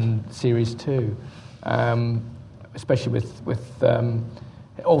evolved in Series 2, especially with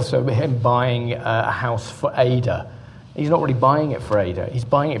also him buying a house for Ada. He's not really buying it for Ada. He's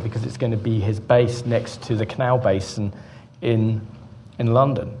buying it because it's going to be his base next to the Canal Basin in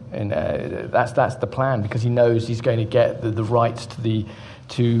London, and that's the plan because he knows he's going to get the rights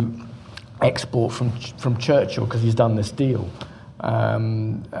to export from Churchill because he's done this deal.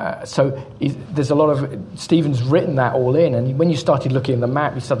 So there's a lot of Stephen's written that all in, and when you started looking at the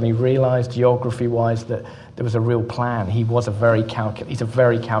map, you suddenly realised geography-wise that there was a real plan. He's a very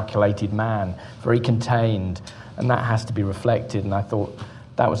calculated man, very contained. And that has to be reflected. And I thought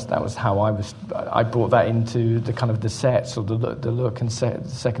that was how I brought that into the kind of the sets or the look and set. The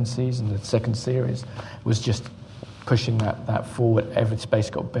second season, the second series, was just pushing that forward. Every space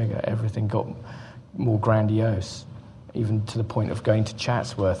got bigger. Everything got more grandiose, even to the point of going to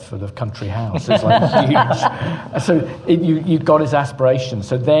Chatsworth for the country house. It's like huge. So you got his aspirations.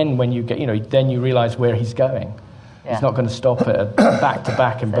 So then when you get, then you realise where he's going. Yeah. He's not going to stop at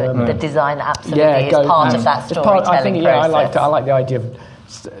back-to-back in Birmingham. The design absolutely is part of that storytelling process. I like the idea of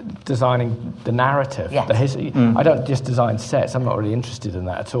designing the narrative. Yes. The history. I don't just design sets. I'm not really interested in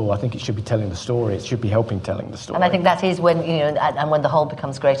that at all. I think it should be telling the story. It should be helping telling the story. And I think that is when, and when the whole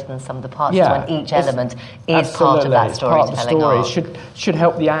becomes greater than some of the parts, when each element is part of that storytelling. It's part of the story. It should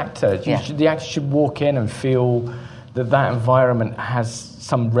help the actor. The actor should walk in and feel that environment has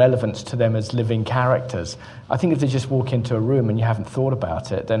some relevance to them as living characters. I think if they just walk into a room and you haven't thought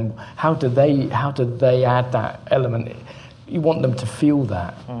about it, then how do they add that element? You want them to feel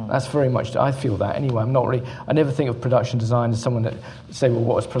that. That's very much, I feel that anyway. I never think of production design as someone that say, well,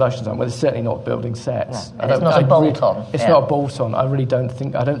 what is production design? Well, it's certainly not building sets. No, it's not a bolt-on. It's not a bolt-on.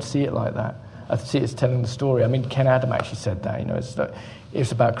 I don't see it like that. I see it as telling the story. I mean, Ken Adam actually said that,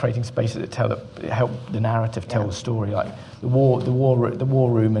 it's about creating spaces that help the narrative tell the story. Like the war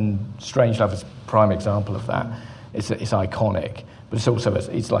room in Strangelove is a prime example of that. It's iconic, but it's also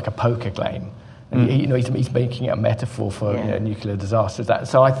it's like a poker game. And he's making it a metaphor for nuclear disasters.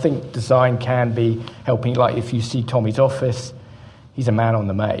 So I think design can be helping. Like if you see Tommy's office, he's a man on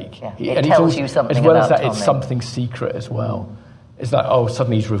the make. Yeah. It tells you something as well about as that. Tommy. It's something secret as well. It's like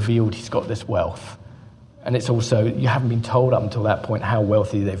suddenly he's revealed he's got this wealth. And it's also, you haven't been told up until that point how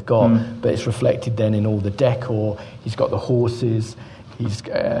wealthy they've got, but it's reflected then in all the decor. He's got the horses, he's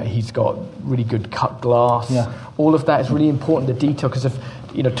got really good cut glass. Yeah. All of that is really important, the detail, because if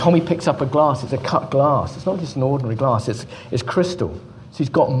Tommy picks up a glass, it's a cut glass. It's not just an ordinary glass, it's crystal. So he's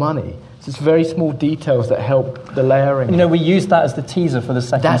got money. So it's very small details that help the layering. We used that as the teaser for the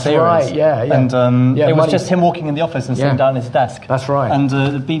second series. That's right, yeah. And it was just him walking in the office and sitting down at his desk. That's right. And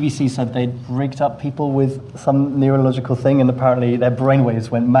the BBC said they'd rigged up people with some neurological thing, and apparently their brainwaves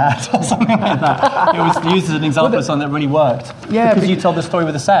went mad or something like that. It was used as an example of something that really worked. Yeah, because you told the story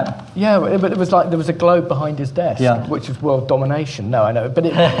with a set. Yeah, but it was like there was a globe behind his desk, which was world domination. No, I know. But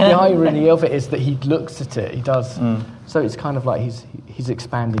the irony of it is that he looks at it, he does. So it's kind of like he's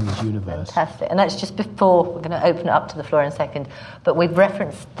expanding his universe. Fantastic. And that's just before, we're going to open it up to the floor in a second, but we've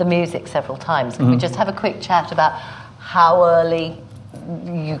referenced the music several times. Can we just have a quick chat about how early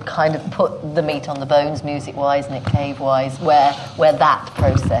you kind of put the meat on the bones, music-wise, Nick Cave-wise, where that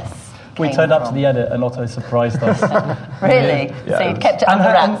process we came turned up to from. the edit and Otto surprised us. Really? Yeah, So it you was- kept it under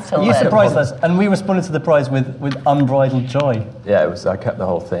wraps till You then? surprised us, and we responded to the prize with unbridled joy. Yeah, it was. I kept the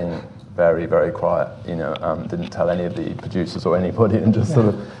whole thing very, very quiet. Didn't tell any of the producers or anybody, and just sort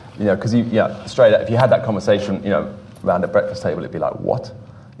of, because straight up, if you had that conversation, around a breakfast table, it'd be like, what?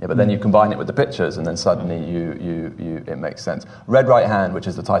 Yeah, but then you combine it with the pictures, and then suddenly it makes sense. Red Right Hand, which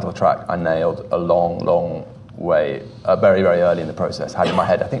is the title track, I nailed a long way, very, very early in the process. Had it in my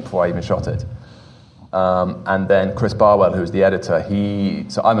head, I think, before I even shot it. And then Chris Barwell, who's the editor,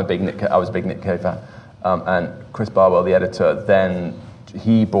 so I was a big Nick Cave fan, and Chris Barwell, the editor, then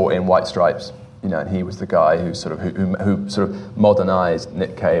he brought in White Stripes, and he was the guy who sort of modernized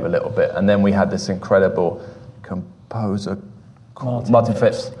Nick Cave a little bit. And then we had this incredible composer called Martin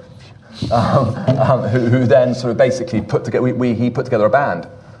Phipps, who then sort of basically put together. He put together a band,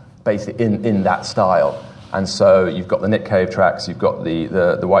 basically in that style. And so you've got the Nick Cave tracks, you've got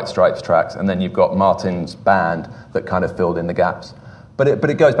the White Stripes tracks, and then you've got Martin's band that kind of filled in the gaps. But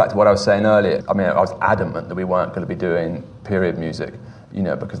it goes back to what I was saying earlier. I mean, I was adamant that we weren't going to be doing period music,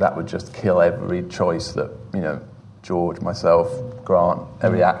 because that would just kill every choice that, George, myself, Grant,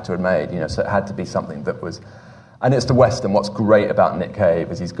 every actor had made, so it had to be something that was... And it's the Western. What's great about Nick Cave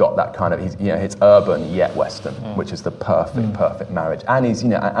is he's got that kind of, it's urban yet Western, which is the perfect marriage. And he's,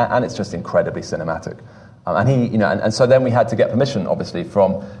 and it's just incredibly cinematic. And so then we had to get permission, obviously,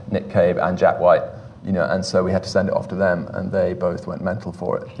 from Nick Cave and Jack White, and so we had to send it off to them, and they both went mental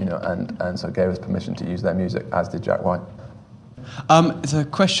for it, and so gave us permission to use their music, as did Jack White. It's a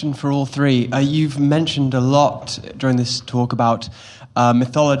question for all three. You've mentioned a lot during this talk about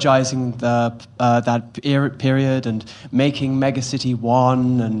mythologizing that period and making Megacity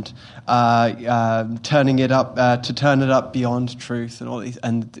one and turning it up to turn it up beyond truth and all these,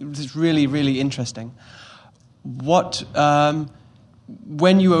 and it's really, really interesting. What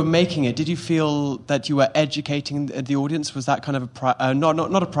when you were making it, did you feel that you were educating the audience? Was that kind of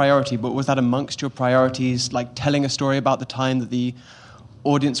not a priority, but was that amongst your priorities, like telling a story about the time that the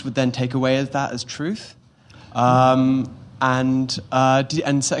audience would then take away as truth? And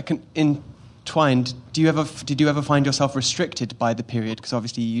second, entwined, did you ever find yourself restricted by the period? Because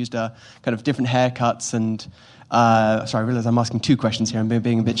obviously you used kind of different haircuts and... sorry, I realise I'm asking two questions here. I'm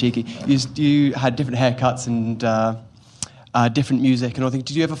being a bit cheeky. You had different haircuts and different music and all things.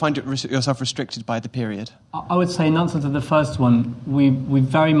 Did you ever find yourself restricted by the period? I would say in answer to the first one, we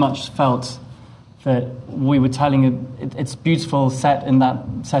very much felt that we were telling it's beautiful set in that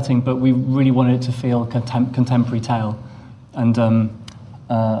setting, but we really wanted it to feel contemporary tale. And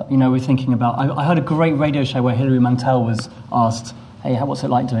we're thinking about. I heard a great radio show where Hilary Mantel was asked, "Hey, what's it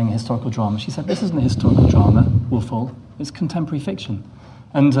like doing a historical drama?" She said, "This isn't a historical drama, Wolfall. It's contemporary fiction."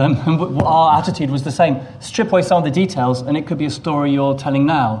 And our attitude was the same. Strip away some of the details, and it could be a story you're telling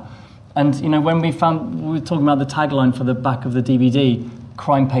now. And when we were talking about the tagline for the back of the DVD,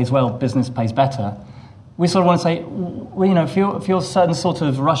 "Crime pays well, business pays better." We sort of want to say, if you're a certain sort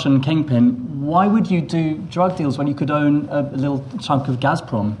of Russian kingpin, why would you do drug deals when you could own a little chunk of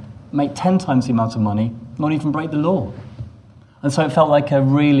Gazprom, make 10 times the amount of money, not even break the law? And so it felt like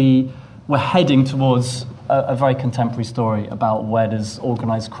we're heading towards a very contemporary story about where does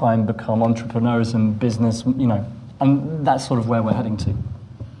organised crime become entrepreneurs and business, and that's sort of where we're heading to.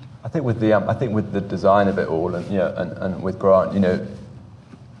 I think with the design of it all, and with Grant,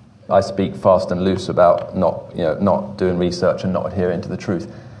 I speak fast and loose about not doing research and not adhering to the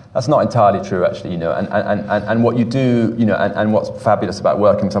truth. That's not entirely true, actually, and what you do, and what's fabulous about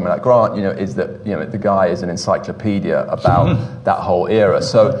working with someone like Grant, is that, the guy is an encyclopedia about that whole era,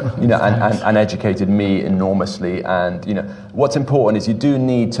 so, and educated me enormously, and, what's important is you do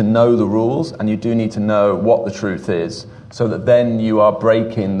need to know the rules, and you do need to know what the truth is, so that then you are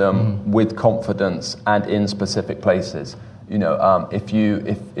breaking them with confidence and in specific places.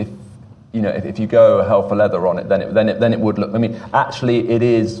 If you go hell for leather on it, then it would look. I mean, actually, it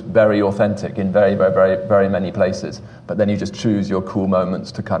is very authentic in very, very, very, very many places. But then you just choose your cool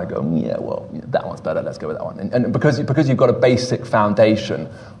moments to kind of go, that one's better. Let's go with that one. And because you've got a basic foundation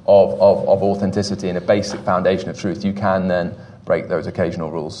of authenticity and a basic foundation of truth, you can then break those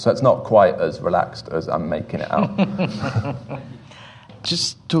occasional rules. So it's not quite as relaxed as I'm making it out.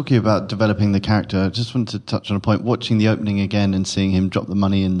 Just talking about developing the character, I just wanted to touch on a point. Watching the opening again and seeing him drop the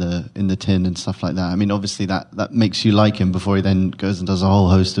money in the tin and stuff like that. I mean, obviously that makes you like him before he then goes and does a whole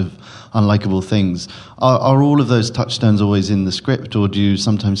host of unlikable things. Are all of those touchstones always in the script, or do you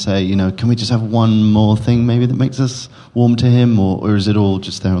sometimes say, can we just have one more thing maybe that makes us warm to him, or is it all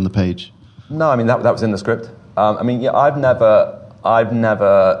just there on the page? No, I mean that was in the script. I've never. I've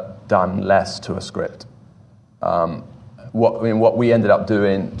never done less to a script. What we ended up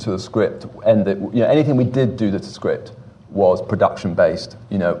doing to the script, anything we did do to the script was production based,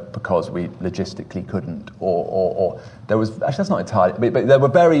 because we logistically couldn't, or there was actually that's not entirely, but there were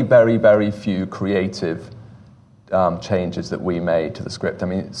very, very, very few creative changes that we made to the script. I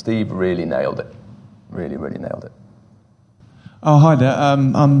mean, Steve really nailed it, really, really nailed it. Oh, hi there.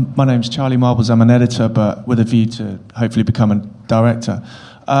 My name's Charlie Marbles. I'm an editor, but with a view to hopefully become a director.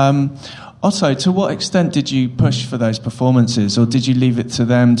 Also, to what extent did you push for those performances, or did you leave it to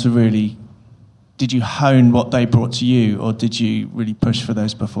them to really... Did you hone what they brought to you, or did you really push for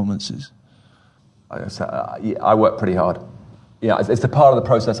those performances? I work pretty hard. It's the part of the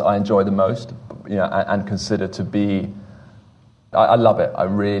process I enjoy the most, and consider to be... I love it. I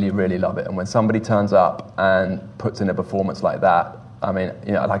really, really love it. And when somebody turns up and puts in a performance like that, I mean,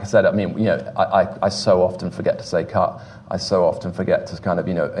 like I said, I so often forget to say cut. I so often forget to kind of,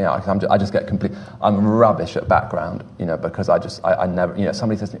 I just get complete. I'm rubbish at background, because I never,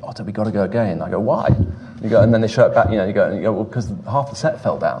 somebody says to me, Otto, we got to go again. I go, why? You go, and then they show it back, you go, well, because half the set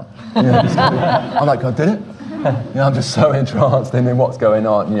fell down. I'm like, God, did it? I'm just so entranced in what's going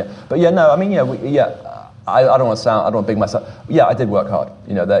on. But I don't want to big myself. Yeah, I did work hard.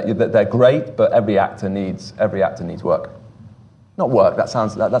 They're great, but every actor needs work. Not work. That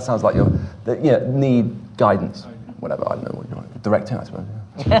sounds like need guidance. Whatever, I don't know what you want. Directing, I suppose.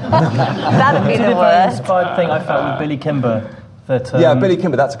 That'd be the worst. Inspired thing I felt with Billy Kimber. Billy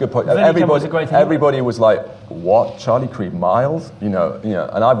Kimber. That's a good point. Everybody was like, "What? Charlie Creed Miles?"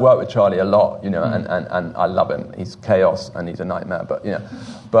 And I've worked with Charlie a lot. And I love him. He's chaos and he's a nightmare. But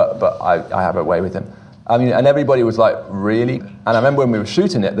but I have a way with him. I mean, and everybody was like, "Really?" And I remember when we were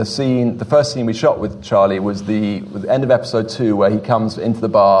shooting it, the first scene we shot with Charlie was the end of episode 2, where he comes into the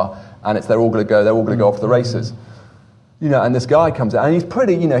bar and they're all going to go off the races. And this guy comes out, and he's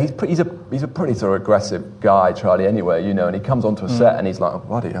pretty, he's a pretty sort of aggressive guy, Charlie, anyway, and he comes onto a set, and he's like, oh,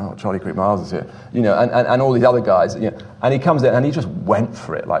 bloody hell, Charlie Creed Miles is here, and all these other guys, and he comes in, and he just went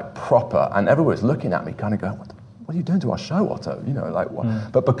for it, like, proper, and everybody's looking at me, kind of going, what are you doing to our show, Otto?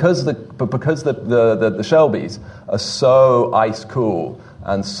 What? But because the Shelbys are so ice cool,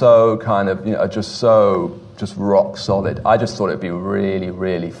 and so kind of, just rock solid, I just thought it'd be really,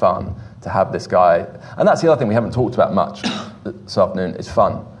 really fun to have this guy. And that's the other thing we haven't talked about much this afternoon, is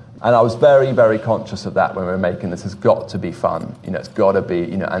fun. And I was very, very conscious of that when we were making this. It's got to be fun. It's got to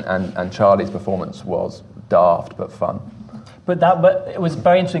be, and Charlie's performance was daft but fun. But it was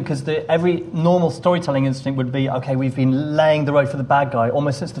very interesting, because every normal storytelling instinct would be, okay, we've been laying the road for the bad guy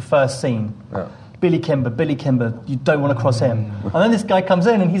almost since the first scene. Yeah. Billy Kimber, you don't want to cross him. And then this guy comes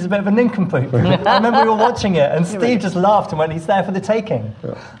in and he's a bit of a nincompoop. I remember we were watching it and Steve just laughed and went, he's there for the taking.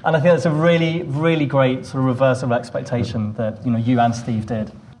 Yeah. And I think that's a really, really great sort of reversal of expectation that you and Steve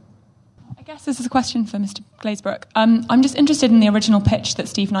did. I guess this is a question for Mr. Glazebrook. I'm just interested in the original pitch that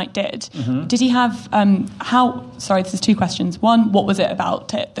Steve Knight did. Mm-hmm. Did he have... this is 2 questions. One, what was it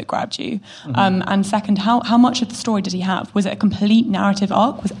about it that grabbed you? Mm-hmm. And second, how much of the story did he have? Was it a complete narrative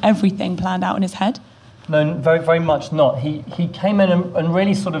arc? Was everything planned out in his head? No, very, very much not. He came in and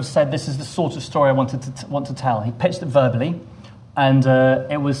really sort of said, this is the sort of story I want to tell. He pitched it verbally, and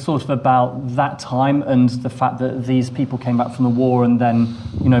it was sort of about that time and the fact that these people came back from the war, and then,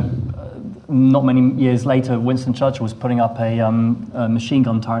 not many years later, Winston Churchill was putting up a machine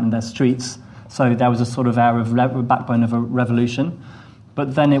gun turret in their streets. So there was a sort of air of backbone of a revolution.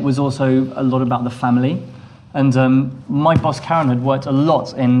 But then it was also a lot about the family. And my boss, Karen, had worked a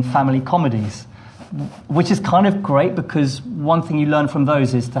lot in family comedies, which is kind of great, because one thing you learn from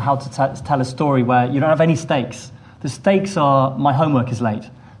those is how to tell a story where you don't have any stakes. The stakes are, my homework is late.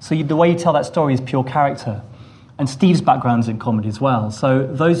 So the way you tell that story is pure character. And Steve's background's in comedy as well. So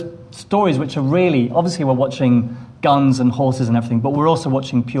those stories, which are really, obviously we're watching guns and horses and everything, but we're also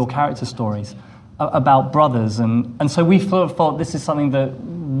watching pure character stories about brothers. And so we thought this is something that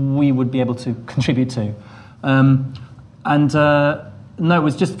we would be able to contribute to. No, it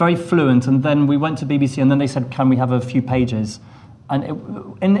was just very fluent. And then we went to BBC, and then they said, can we have a few pages? And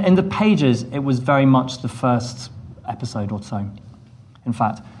in the pages, it was very much the first episode or so, in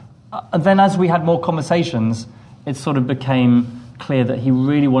fact. And then as we had more conversations, it sort of became clear that he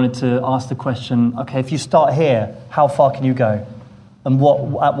really wanted to ask the question, okay, if you start here, how far can you go? And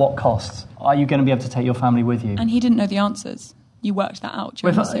at what cost? Are you going to be able to take your family with you? And he didn't know the answers. You worked that out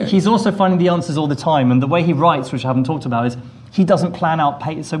during the series. He's also finding the answers all the time, and the way he writes, which I haven't talked about, is he doesn't plan out...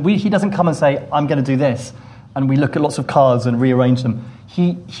 he doesn't come and say, I'm going to do this, and we look at lots of cards and rearrange them.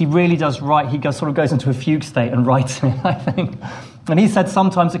 He really does write. He sort of goes into a fugue state and writes it, I think. And he said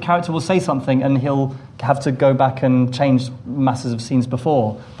sometimes the character will say something and he'll have to go back and change masses of scenes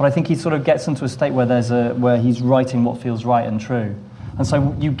before. But I think he sort of gets into a state where he's writing what feels right and true. And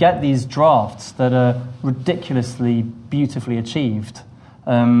so you get these drafts that are ridiculously beautifully achieved.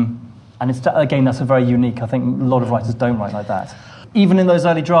 And again, that's a very unique. I think a lot of writers don't write like that. Even in those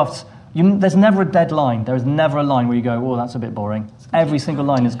early drafts, there's never a dead line. There is never a line where you go, oh, that's a bit boring. Every single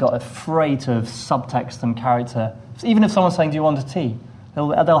line has got a freight of subtext and character. Even if someone's saying, do you want a tea?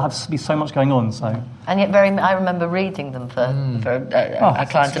 They'll have to be so much going on. So. And yet I remember reading them for a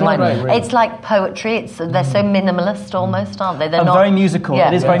client of mine. Really. It's like poetry. They're so minimalist almost, aren't they? They're not very musical. Yeah,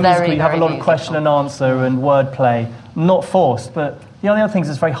 it is very musical. You have a lot musical. of question and answer and wordplay. Not forced, but the other thing is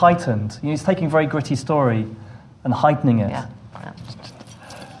it's very heightened. He's taking a very gritty story and heightening it. Yeah.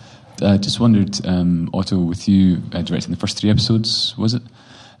 I just wondered, Otto, with you directing the first 3 episodes, was it?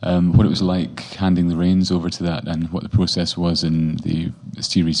 What it was like handing the reins over to that, and what the process was in the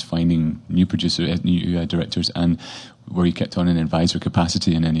series finding new directors, and were you kept on in advisor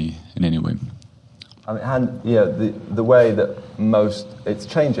capacity in any way? I mean, the way that it's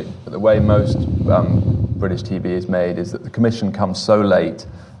changing, but the way most British TV is made is that the commission comes so late,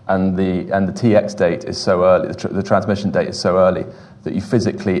 and the TX date is so early, the transmission date is so early, that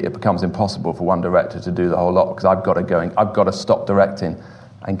it becomes impossible for one director to do the whole lot, because I've got to stop directing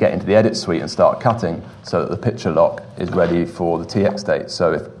and get into the edit suite and start cutting so that the picture lock is ready for the TX date.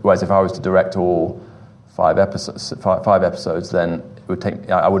 Whereas if I was to direct all 5 episodes, then it would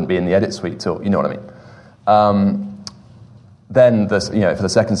I wouldn't be in the edit suite till, you know what I mean. Then for the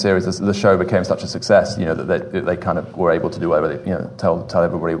second series, the show became such a success, that they kind of were able to do whatever they, tell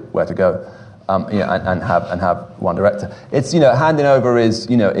everybody where to go. And have one director. It's handing over is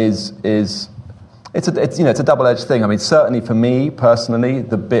it's a double-edged thing. I mean, certainly for me personally,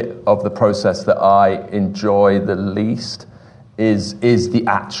 the bit of the process that I enjoy the least is the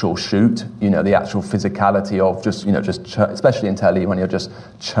actual shoot. The actual physicality of just especially in telly when you're just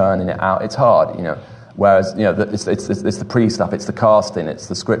churning it out. It's hard. Whereas it's the pre-stuff, it's the casting, it's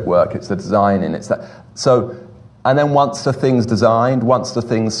the script work, it's the designing, it's that. So. And then once the thing's designed, once the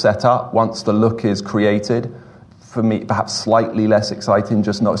thing's set up, once the look is created, for me, perhaps slightly less exciting,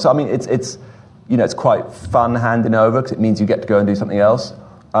 just not. So, I mean, it's quite fun handing over because it means you get to go and do something else.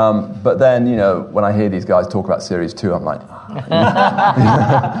 But then, when I hear these guys talk about Series 2, I'm like, because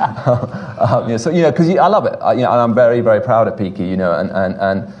I love it. And I'm very, very proud of Peaky,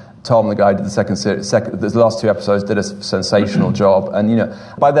 and Tom, the guy who did the second series, the last 2 episodes, did a sensational job. And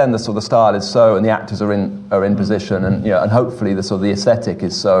by then the style is so, and the actors are in position, and and hopefully the aesthetic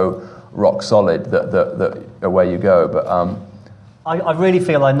is so rock solid that away you go. But I really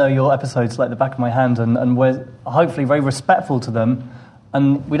feel I know your episodes like the back of my hand, and we're hopefully very respectful to them.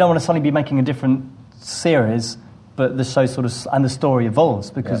 And we don't want to suddenly be making a different series, but the show and the story evolves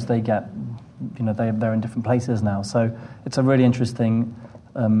because they get, they're in different places now. So it's a really interesting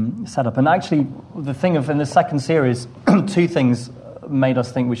setup. And actually, the thing in the second series, 2 things made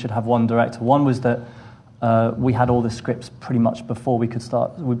us think we should have one director. One was that we had all the scripts pretty much before we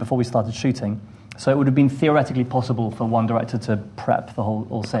started shooting, so it would have been theoretically possible for one director to prep the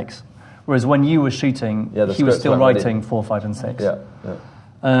all 6. Whereas when you were shooting, he was still writing 4, 5, and 6.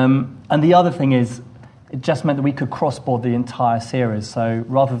 And the other thing is, it just meant that we could cross-board the entire series. So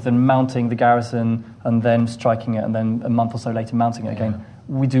rather than mounting the Garrison and then striking it and then a month or so later mounting it again,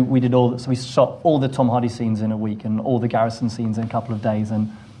 we did all. So we shot all the Tom Hardy scenes in a week and all the Garrison scenes in a couple of days.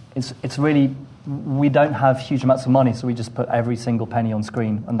 And it's really, we don't have huge amounts of money, so we just put every single penny on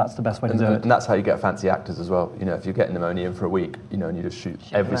screen, and that's the best way to do it. And that's how you get fancy actors as well. If you're getting them only in for a week, and you just shoot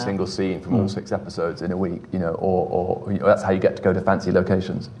every single scene from all 6 episodes in a week, or that's how you get to go to fancy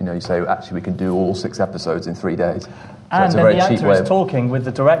locations. You say, actually, we can do all 6 episodes in 3 days. So and then the actor is talking with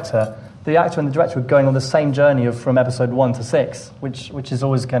the director. The actor and the director are going on the same journey from episode 1 to 6, which is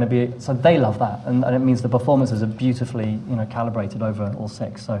always going to be. So they love that, and it means the performances are beautifully, calibrated over all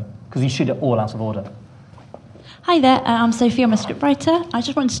 6. So because you shoot it all out of order. Hi there, I'm Sophie. I'm a scriptwriter. I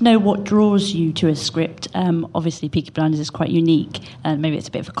just wanted to know what draws you to a script. Obviously, Peaky Blinders is quite unique, and maybe it's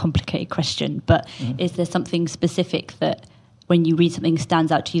a bit of a complicated question. But is there something specific that, when you read something,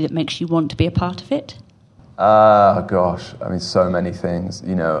 stands out to you that makes you want to be a part of it? Gosh, I mean, so many things.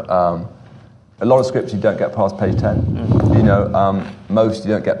 A lot of scripts you don't get past page 10. Most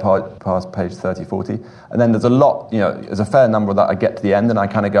you don't get past page 30, 40. And then there's a lot, there's a fair number that I get to the end and I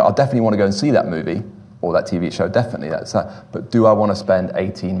kind of go, I definitely want to go and see that movie or that TV show, definitely. But do I want to spend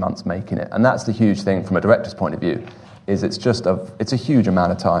 18 months making it? And that's the huge thing from a director's point of view, is it's a huge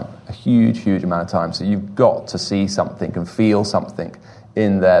amount of time, a huge amount of time. So you've got to see something and feel something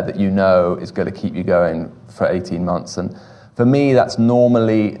in there that is going to keep you going for 18 months. And for me, that's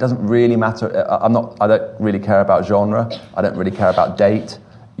normally, it doesn't really matter. I don't really care about genre. I don't really care about date.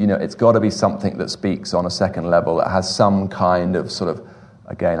 It's got to be something that speaks on a second level, that has some kind of sort of,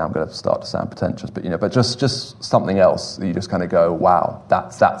 again, I'm going to start to sound pretentious, but just something else that you just kind of go, wow,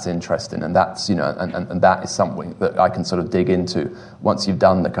 that's interesting, and that's, and that is something that I can sort of dig into once you've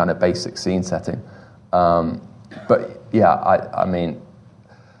done the kind of basic scene setting. But yeah, I mean,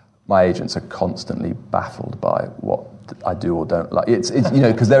 my agents are constantly baffled by what I do or don't like. It's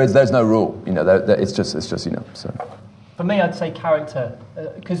because there's no rule. It's just so. For me, I'd say character,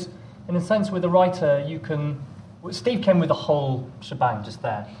 because in a sense, with a writer, you can. Steve came with the whole shebang just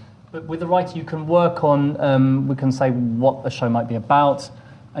there, but with the writer, you can work on. We can say what the show might be about,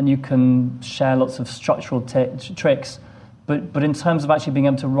 and you can share lots of structural tricks. But in terms of actually being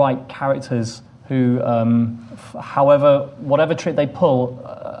able to write characters who, whatever trick they pull,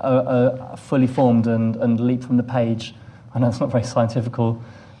 are fully formed and leap from the page. I know it's not a very scientific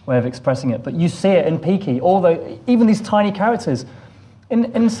way of expressing it, but you see it in Peaky. Although even these tiny characters,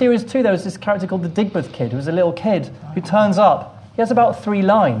 in series 2, there was this character called the Digbeth Kid, who was a little kid who turns up. He has about 3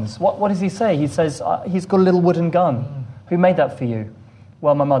 lines. What does he say? He says he's got a little wooden gun. Who made that for you?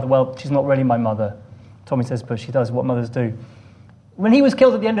 Well, my mother. Well, she's not really my mother. Tommy says, but she does what mothers do. When he was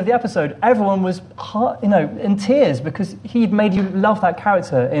killed at the end of the episode, everyone was, in tears because he'd made you love that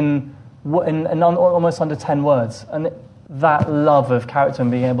character in almost under 10 words. And that love of character and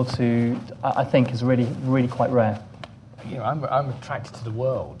being able to, I think, is really, really quite rare. I'm attracted to the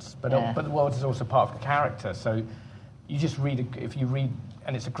worlds, but the world is also part of the character. So you just read, if you read,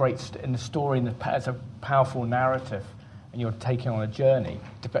 and it's a great in the story, it's a powerful narrative, and you're taking on a journey.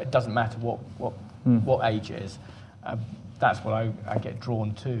 It doesn't matter what age it is. That's what I get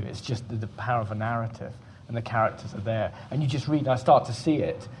drawn to. It's just the power of a narrative, and the characters are there. And you just read, and I start to see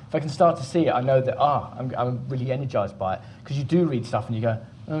it. If I can start to see it, I know that, I'm really energized by it. Because you do read stuff and you go,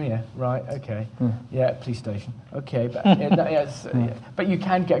 oh yeah, right, okay. Yeah, police station. Okay, but, but you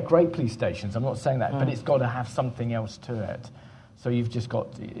can get great police stations. I'm not saying that, but it's got to have something else to it. So you've just got,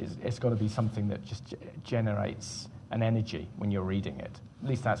 it's got to be something that just generates an energy when you're reading it. At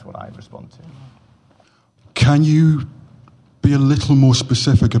least that's what I respond to. Can you be a little more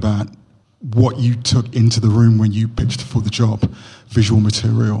specific about what you took into the room when you pitched for the job, visual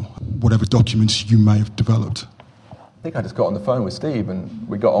material, whatever documents you may have developed? I think I just got on the phone with Steve and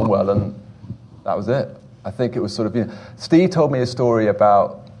we got on well, and that was it. I think it was sort of, Steve told me a story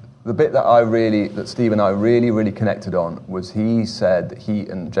about the bit that Steve and I really, really connected on was he said,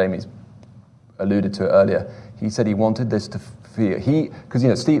 and Jamie's alluded to it earlier, he said he wanted this to feel,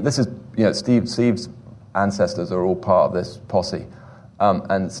 because Steve, this is, Steve's ancestors are all part of this posse.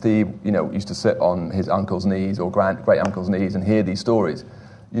 And Steve, used to sit on his uncle's knees or great uncle's knees and hear these stories,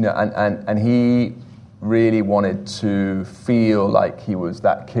 and he really wanted to feel like he was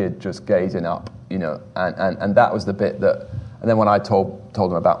that kid just gazing up, and that was the bit that. And then when I told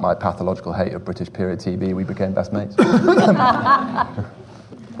him about my pathological hate of British period TV, we became best mates.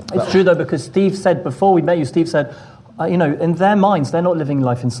 It's true though, because Steve said before we met you, Steve said, in their minds they're not living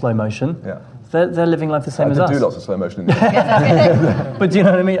life in slow motion. Yeah. They're living life the same as us. I do lots of slow motion in there. But do you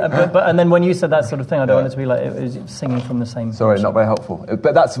know what I mean? And then when you said that sort of thing, I don't want it to be like it was singing from the same... Sorry, not very helpful.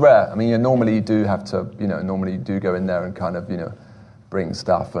 But that's rare. I mean, normally you do have to, normally you do go in there and kind of, bring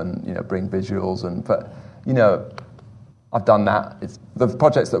stuff and, bring visuals. But I've done that. The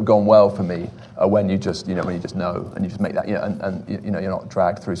projects that have gone well for me are when you just, when you just know and you just make that, and you're not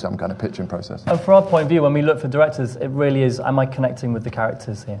dragged through some kind of pitching process. And from our point of view, when we look for directors, it really is, am I connecting with the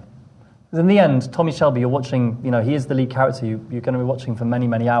characters here? In the end, Tommy Shelby, you're watching, he is the lead character, you're going to be watching for many,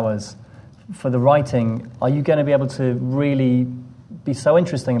 many hours. For the writing, are you going to be able to really be so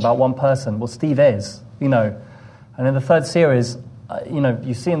interesting about one person? Well, Steve is, And in the third series,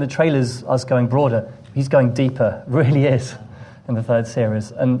 you see in the trailers us going broader. He's going deeper, really is, in the third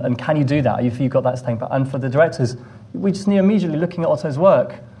series. And can you do that if you've got that staying power? And for the directors, we just knew immediately looking at Otto's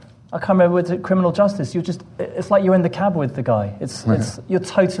work. I can't remember with Criminal Justice. It's like you're in the cab with the guy. You're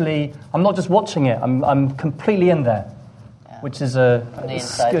totally. I'm not just watching it. I'm completely in there, which is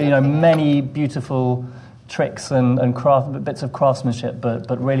many beautiful tricks and bits of craftsmanship,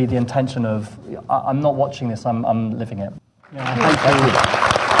 but really the intention of I'm not watching this. I'm living it.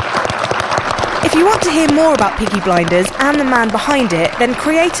 If you want to hear more about Peaky Blinders and the man behind it, then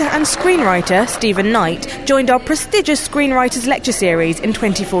creator and screenwriter Stephen Knight joined our prestigious Screenwriters Lecture Series in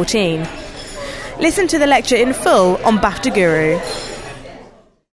 2014. Listen to the lecture in full on BAFTA Guru.